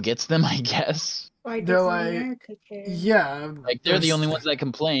Brazil gets them, I guess. Why They're does like, America care? yeah, Like they're the only ones that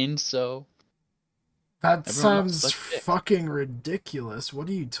complained, so that everyone else sounds sucked dick. fucking ridiculous. What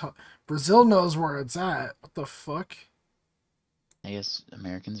are you Brazil knows where it's at. What the fuck? I guess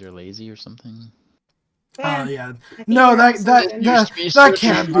Americans are lazy or something. Oh Yeah. yeah. I think No, you're that on that something. that Used to be that such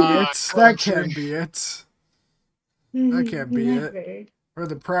can't a be it. That country. can't be it. That can't be it. Never. We're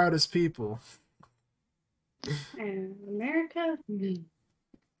the proudest people. America?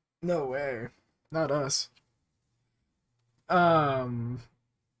 No way. Not us.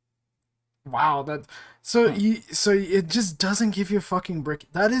 Wow, that so it just doesn't give you a fucking brick.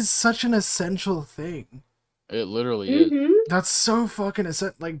 That is such an essential thing. It literally is. That's so fucking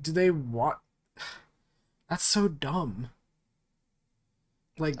essential. Like, do they want? That's so dumb.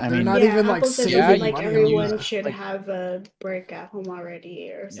 Like, I they're mean, not even like Apple says saving like money everyone on that. should Like- have a brick at home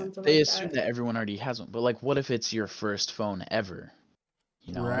already or Yeah, something they like assume that. that everyone already has one, but like, what if it's your first phone ever?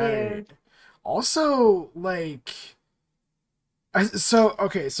 You know, Right. Also, like,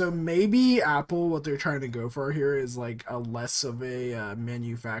 so maybe Apple, what they're trying to go for here is like a less of a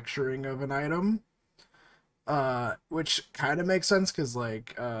manufacturing of an item, which kind of makes sense because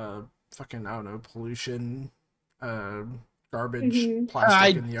like fucking I don't know, pollution, garbage,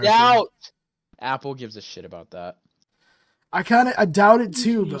 plastic in the ocean. doubt Apple gives a shit about that. I doubt it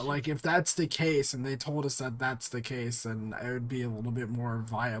too, but like if that's the case and they told us that that's the case, then it would be a little bit more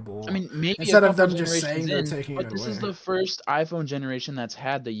viable. I mean, maybe instead a of couple them just saying generations they're in, taking but it this is away. the first iPhone generation that's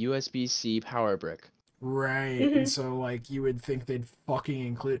had the USB-C power brick. Right, and so like you would think they'd fucking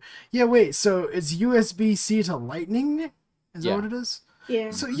include. Yeah, wait. So it's USB-C to Lightning? Is that what it is?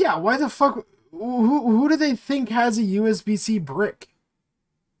 Yeah. So yeah, why the fuck? Who do they think has a USB-C brick?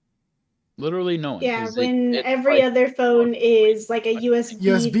 Literally no one. Yeah, 'cause when it's every like- other phone is like a USB,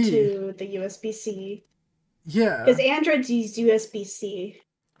 USB. to the USB-C. Yeah, Because Androids use USB-C.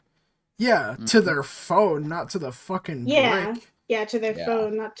 yeah, to their phone, not to the fucking Yeah. brick. Yeah, to their Yeah.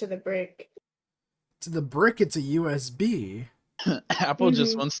 phone, not to the brick. To the brick, it's a USB. Apple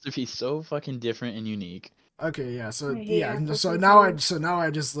just wants to be so fucking different and unique. Okay, yeah, so I hate yeah, Apple so sometimes. now I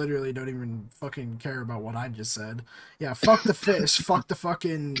just literally don't even fucking care about what I just said. Yeah, fuck the fish, fuck the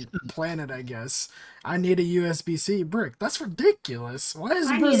fucking planet, I guess. I need a USB-C brick. That's ridiculous. Why is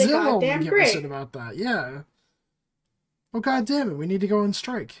I need a Brazil only goddamn giving a shit brick. about that? Yeah. Well, god damn it, we need to go on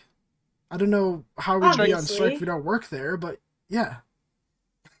strike. I don't know how we'd be on strike if we Obviously. don't work there, but yeah.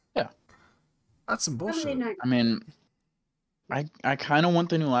 Yeah. That's some Probably bullshit. not. I mean, I kind of want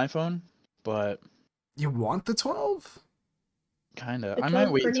the new iPhone, but You want the 12? kind of. The I might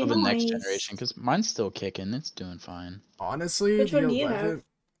 12 wait pretty until the next nice. generation because mine's still kicking. It's doing fine. Honestly, Which the one do you 11. have?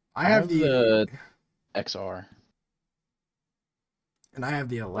 I have the XR. and I have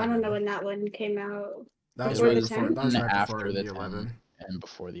the I 11. don't know when that one came out. That was Before right the before. 10? That was right after before the the 10 11. and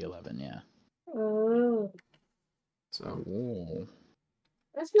before the 11. Yeah. Oh, So Ooh.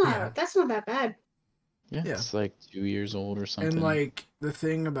 that's Yeah. not that bad. Yeah, Yeah. it's like 2 years old or something. and like the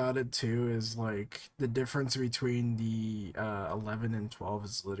thing about it too is like the difference between the 11 and 12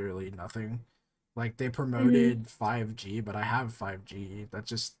 is literally nothing. Like they promoted 5G, but I have 5G.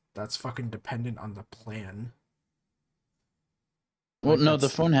 That's fucking dependent on the plan. well, like, no, the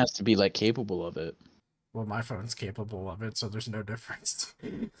that's- phone has to be like capable of it. Well, my phone's capable of it, so there's no difference.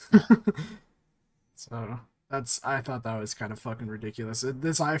 So I thought that was kind of fucking ridiculous.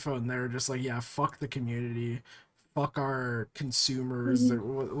 This iPhone, they're just like, yeah, fuck the community, fuck our consumers.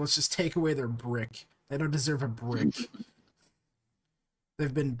 Let's just take away their brick. They don't deserve a brick.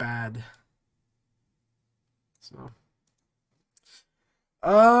 They've been bad. So,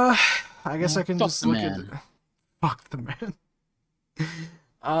 I guess I can Fuck just the look at man. fuck the man.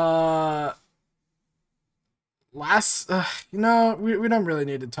 Uh, last, we don't really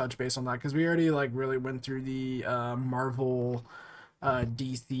need to touch base on that because we already like really went through the Marvel,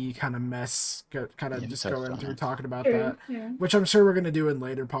 DC kind of mess, kind Yeah, of we just touched going on through it. talking about True. that, Yeah. which I'm sure we're gonna do in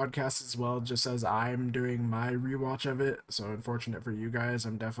later podcasts as well. Just as I'm doing my rewatch of it, so unfortunate for you guys,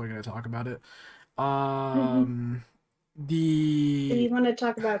 I'm definitely gonna talk about it. Um, Do we the want to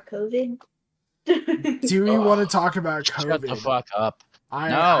talk about COVID? do we want to talk about Shut the COVID? fuck up. I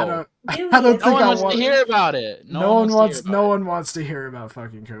No. don't Do I we? don't It's No think one I wants to want. hear about it. No one wants to hear about No it. one wants to hear about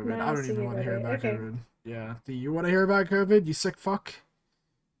fucking COVID. No I one don't wants to even hear want to about hear it. about Okay. COVID. Yeah. Do you want to hear about COVID? You sick fuck.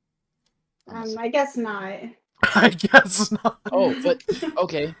 I guess not. I guess not. Oh, but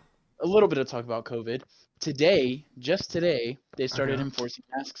okay. A little bit of talk about COVID. Today, just today, they started Okay. enforcing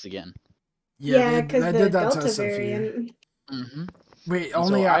masks again. Yeah, Yeah, because they the did that to Delta us a few. variant. Mm-hmm. Wait, And so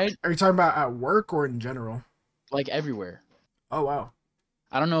only at, are you talking about at work or in general? like everywhere. Oh wow.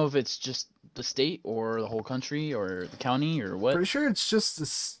 I don't know if it's just the state or the whole country or the county or what. Pretty sure it's just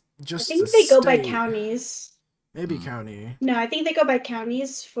I just the think they go by state. counties. Maybe county. No, I think they go by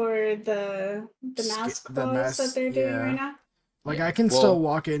counties for the mask The laws that mess. they're doing right Yeah. now. Like Yeah. I can Well, still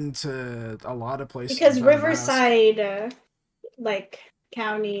walk into a lot of places Because without a mask. Riverside, like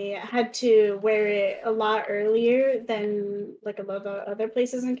county, had to wear it a lot earlier than like a lot of other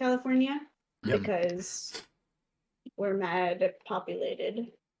places in California Yep. because we're mad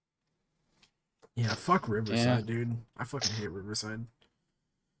populated. Yeah, fuck Riverside, dude. I fucking hate Riverside.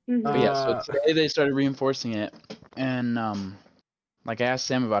 But yeah, so today they started reinforcing it, and like I asked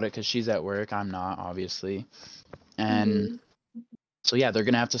Sam about it because she's at work, I'm not, obviously, and so yeah, they're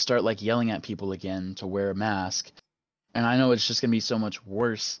gonna have to start like yelling at people again to wear a mask, and I know it's just gonna be so much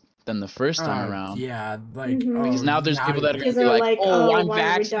worse than the first time around. Yeah, like Because oh, now there's people that are gonna Because be they're like, like, "Oh, oh, I'm why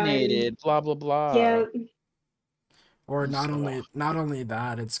are we done? vaccinated," blah blah blah. Yeah. Or So- not only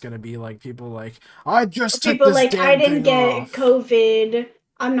that, it's gonna be like people like I just took People this like, I damn didn't thing get off. COVID.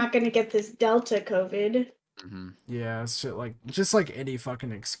 I'm not gonna get this Delta COVID. Yeah, shit like just like any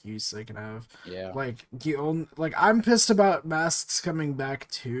fucking excuse they can have. Yeah. Like I'm pissed about masks coming back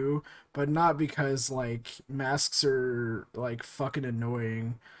too, but not because like masks are like fucking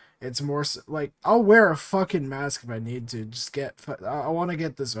annoying. It's more like I'll wear a fucking mask if I need to. Just I want to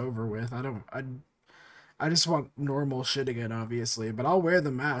get this over with. I just want normal shit again, obviously, but I'll wear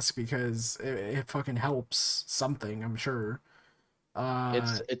the mask because it fucking helps something, I'm sure.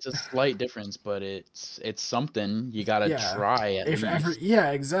 It's a slight difference, but it's something you gotta Yeah. try at least.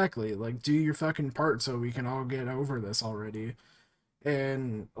 Yeah, exactly. Like, do your fucking part so we can all get over this already.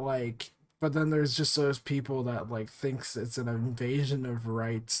 And like, but then there's just those people that like thinks it's an invasion of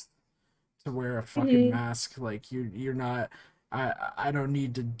rights to wear a fucking mask. Like you're not. I don't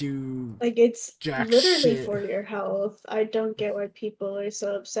need to do like it's jack literally shit. for your health. I don't get why people are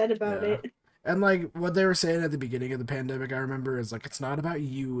so upset about it. And like what they were saying at the beginning of the pandemic, I remember is like it's not about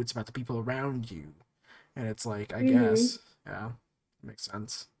you, it's about the people around you. And it's like I guess, yeah, makes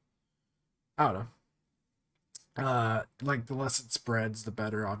sense. I don't know. Like the less it spreads, the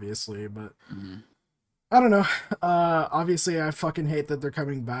better, obviously. But I don't know. Obviously, I fucking hate that they're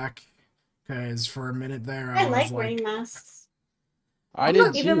coming back because for a minute there, I was like wearing masks. I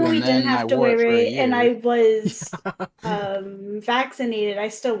did Even too, when we and didn't then I have to wore it wear for a it, and I year. was vaccinated, I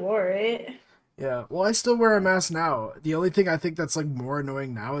still wore it. Yeah, well, I still wear a mask now. The only thing I think that's like more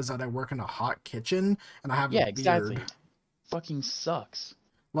annoying now is that I work in a hot kitchen and I have a beard. Exactly. Fucking sucks.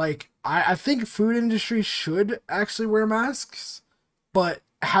 Like, I think food industry should actually wear masks, but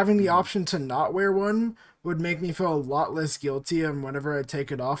having the option to not wear one would make me feel a lot less guilty and whenever I take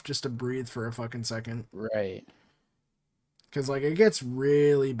it off just to breathe for a fucking second. Right. Because, like, it gets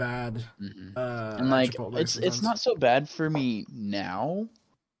really bad. And, like, it's not so bad for me now.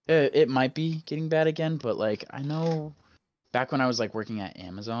 It might be getting bad again, but, like, I know back when I was, like, working at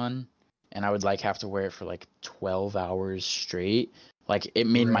Amazon and I would, like, have to wear it for, like, 12 hours straight, like, it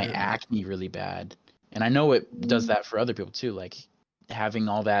made my acne really bad. And I know it does that for other people, too. Like, having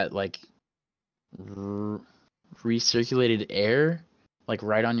all that, like, recirculated air, like,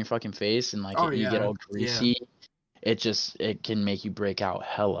 right on your fucking face and, like, you get all greasy. It can make you break out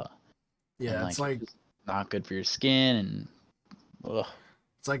hella. Yeah, and, it's like it's not good for your skin and ugh.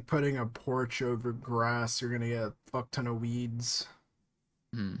 It's like putting a porch over grass. You're gonna get a fuck ton of weeds.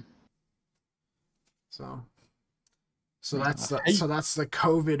 So that's the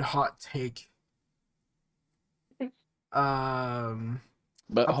COVID hot take. But I'm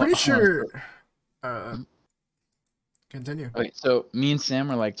pretty sure. Continue. Okay, so me and Sam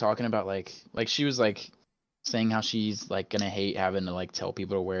were like talking about like she was like saying how she's like gonna hate having to like tell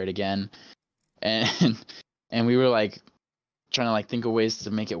people to wear it again, and and we were like trying to like think of ways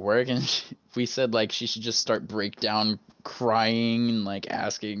to make it work, and we said like she should just start breakdown crying and like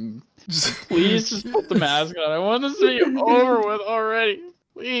asking, please just put the mask on. I want this to be over with already,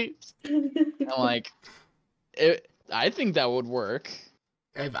 please. And like, I think that would work.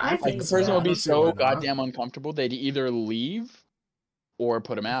 I Like the so. person I would be don't see why so not. goddamn uncomfortable they'd either leave or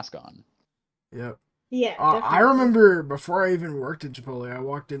put a mask on. Yep. Yeah, I remember before I even worked at Chipotle, I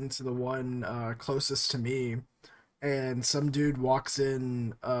walked into the one closest to me, and some dude walks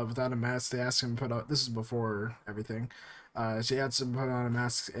in without a mask. They ask him to put on. This is before everything. So he had to put on a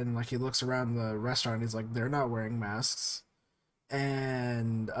mask, and like he looks around the restaurant. He's like, they're not wearing masks,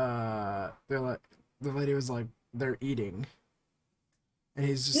 and they're like, the lady was like, they're eating, and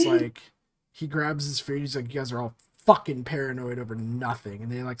he's just like, he grabs his food. He's like, you guys are all fucking paranoid over nothing,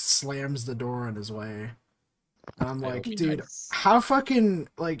 and he like slams the door on his way. And I'm like, dude, how fucking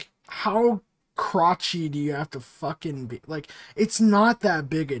like how crotchy do you have to fucking be? Like, it's not that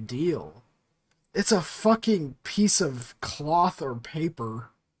big a deal. It's a fucking piece of cloth or paper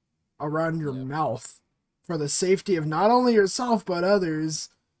around your mouth for the safety of not only yourself but others.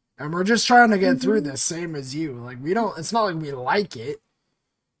 And we're just trying to get through this, same as you. Like, we don't. It's not like we like it.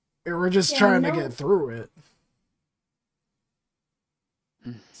 We're just trying to get through it.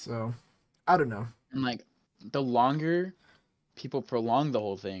 So, I don't know. And like, the longer people prolong the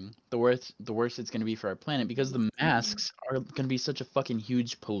whole thing, the worse it's gonna be for our planet, because the masks are gonna be such a fucking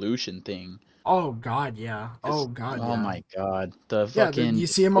huge pollution thing. Oh god, yeah. Oh god, yeah. Oh my god, the fucking you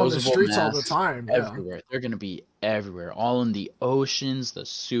see them on the streets all the time. Everywhere. They're gonna be everywhere, all in the oceans, the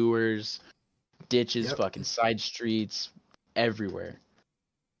sewers, ditches, fucking side streets, everywhere.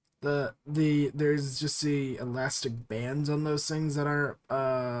 There's just the elastic bands on those things that aren't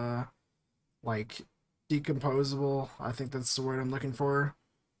like decomposable. I think that's the word I'm looking for.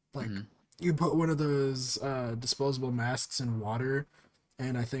 Like you put one of those disposable masks in water,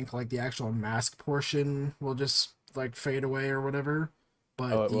 and I think like the actual mask portion will just like fade away or whatever.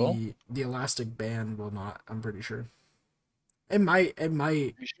 But the elastic band will not, I'm pretty sure. It might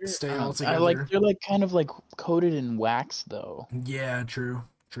stay all together. Like they're like kind of like coated in wax though. Yeah, true.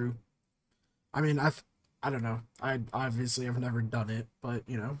 I mean, I don't know. I obviously have never done it, but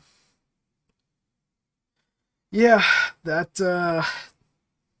you know. Yeah, that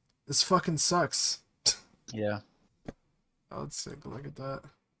this fucking sucks. Yeah. Oh, let's take a look at that.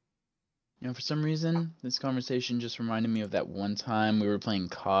 You know, for some reason, this conversation just reminded me of that one time we were playing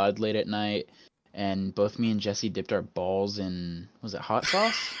COD late at night, and both me and Jesse dipped our balls in, was it hot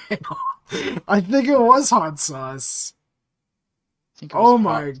sauce? I think it was hot sauce. Oh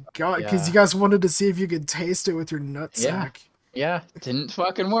my god, because you guys wanted to see if you could taste it with your nutsack. Yeah, didn't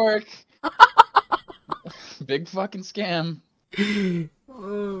fucking work. Big fucking scam.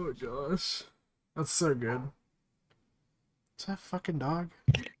 Oh gosh. That's so good. Is that fucking dog?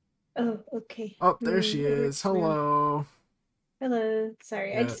 Oh, okay. Oh, there she is. Hello. Hello.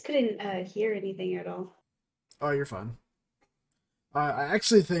 Sorry, I just couldn't hear anything at all. Oh, you're fine. I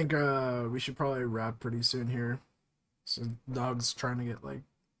actually think we should probably wrap pretty soon here. So dog's trying to get like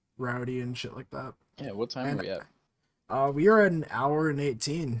rowdy and shit like that. Yeah, what time are we at? We are at an hour and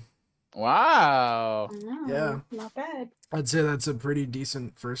 18. Wow. Yeah. Not bad. I'd say that's a pretty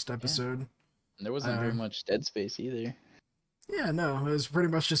decent first episode. There wasn't very much dead space either. Yeah, no. It was pretty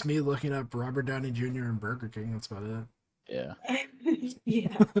much just me looking up Robert Downey Jr. and Burger King. That's about it. Yeah.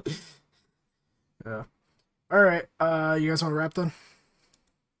 Yeah. Yeah. All right. You guys want to wrap then?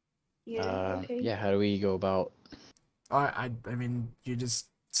 Yeah. Okay. Yeah, how do we go about... I mean, you just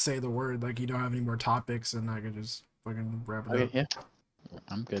say the word, like you don't have any more topics, and I can just fucking wrap it up. Yeah.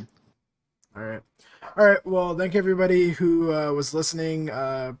 I'm good. All right. Well, thank everybody who was listening.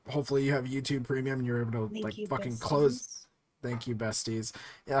 Hopefully you have YouTube Premium and you're able to fucking close. Thank you, besties.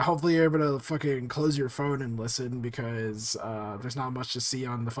 Yeah, hopefully you're able to fucking close your phone and listen, because there's not much to see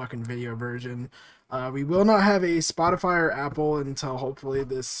on the fucking video version. We will not have a Spotify or Apple until hopefully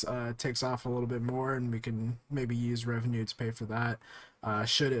this takes off a little bit more, and we can maybe use revenue to pay for that,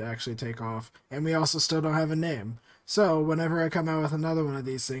 should it actually take off. And we also still don't have a name. So whenever I come out with another one of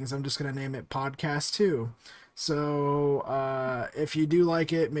these things, I'm just going to name it Podcast 2. So if you do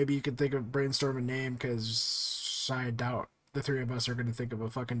like it, maybe you could brainstorm a name, because I doubt the three of us are going to think of a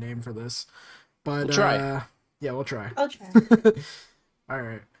fucking name for this. But we'll try. Yeah, we'll try. I'll try. All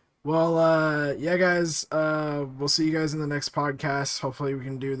right. Well, yeah, guys, we'll see you guys in the next podcast. Hopefully we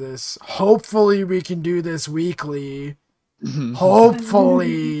can do this. Hopefully we can do this weekly.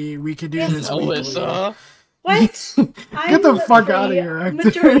 Hopefully we can do this weekly. Alysa. What? Get the fuck free out of here, Hector.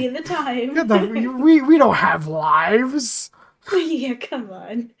 majority of the time. We don't have lives. Yeah, come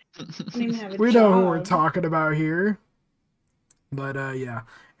on. I don't even have a We job. know who we're talking about here. But yeah.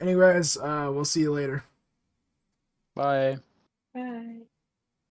 Anyways, we'll see you later. Bye. Bye.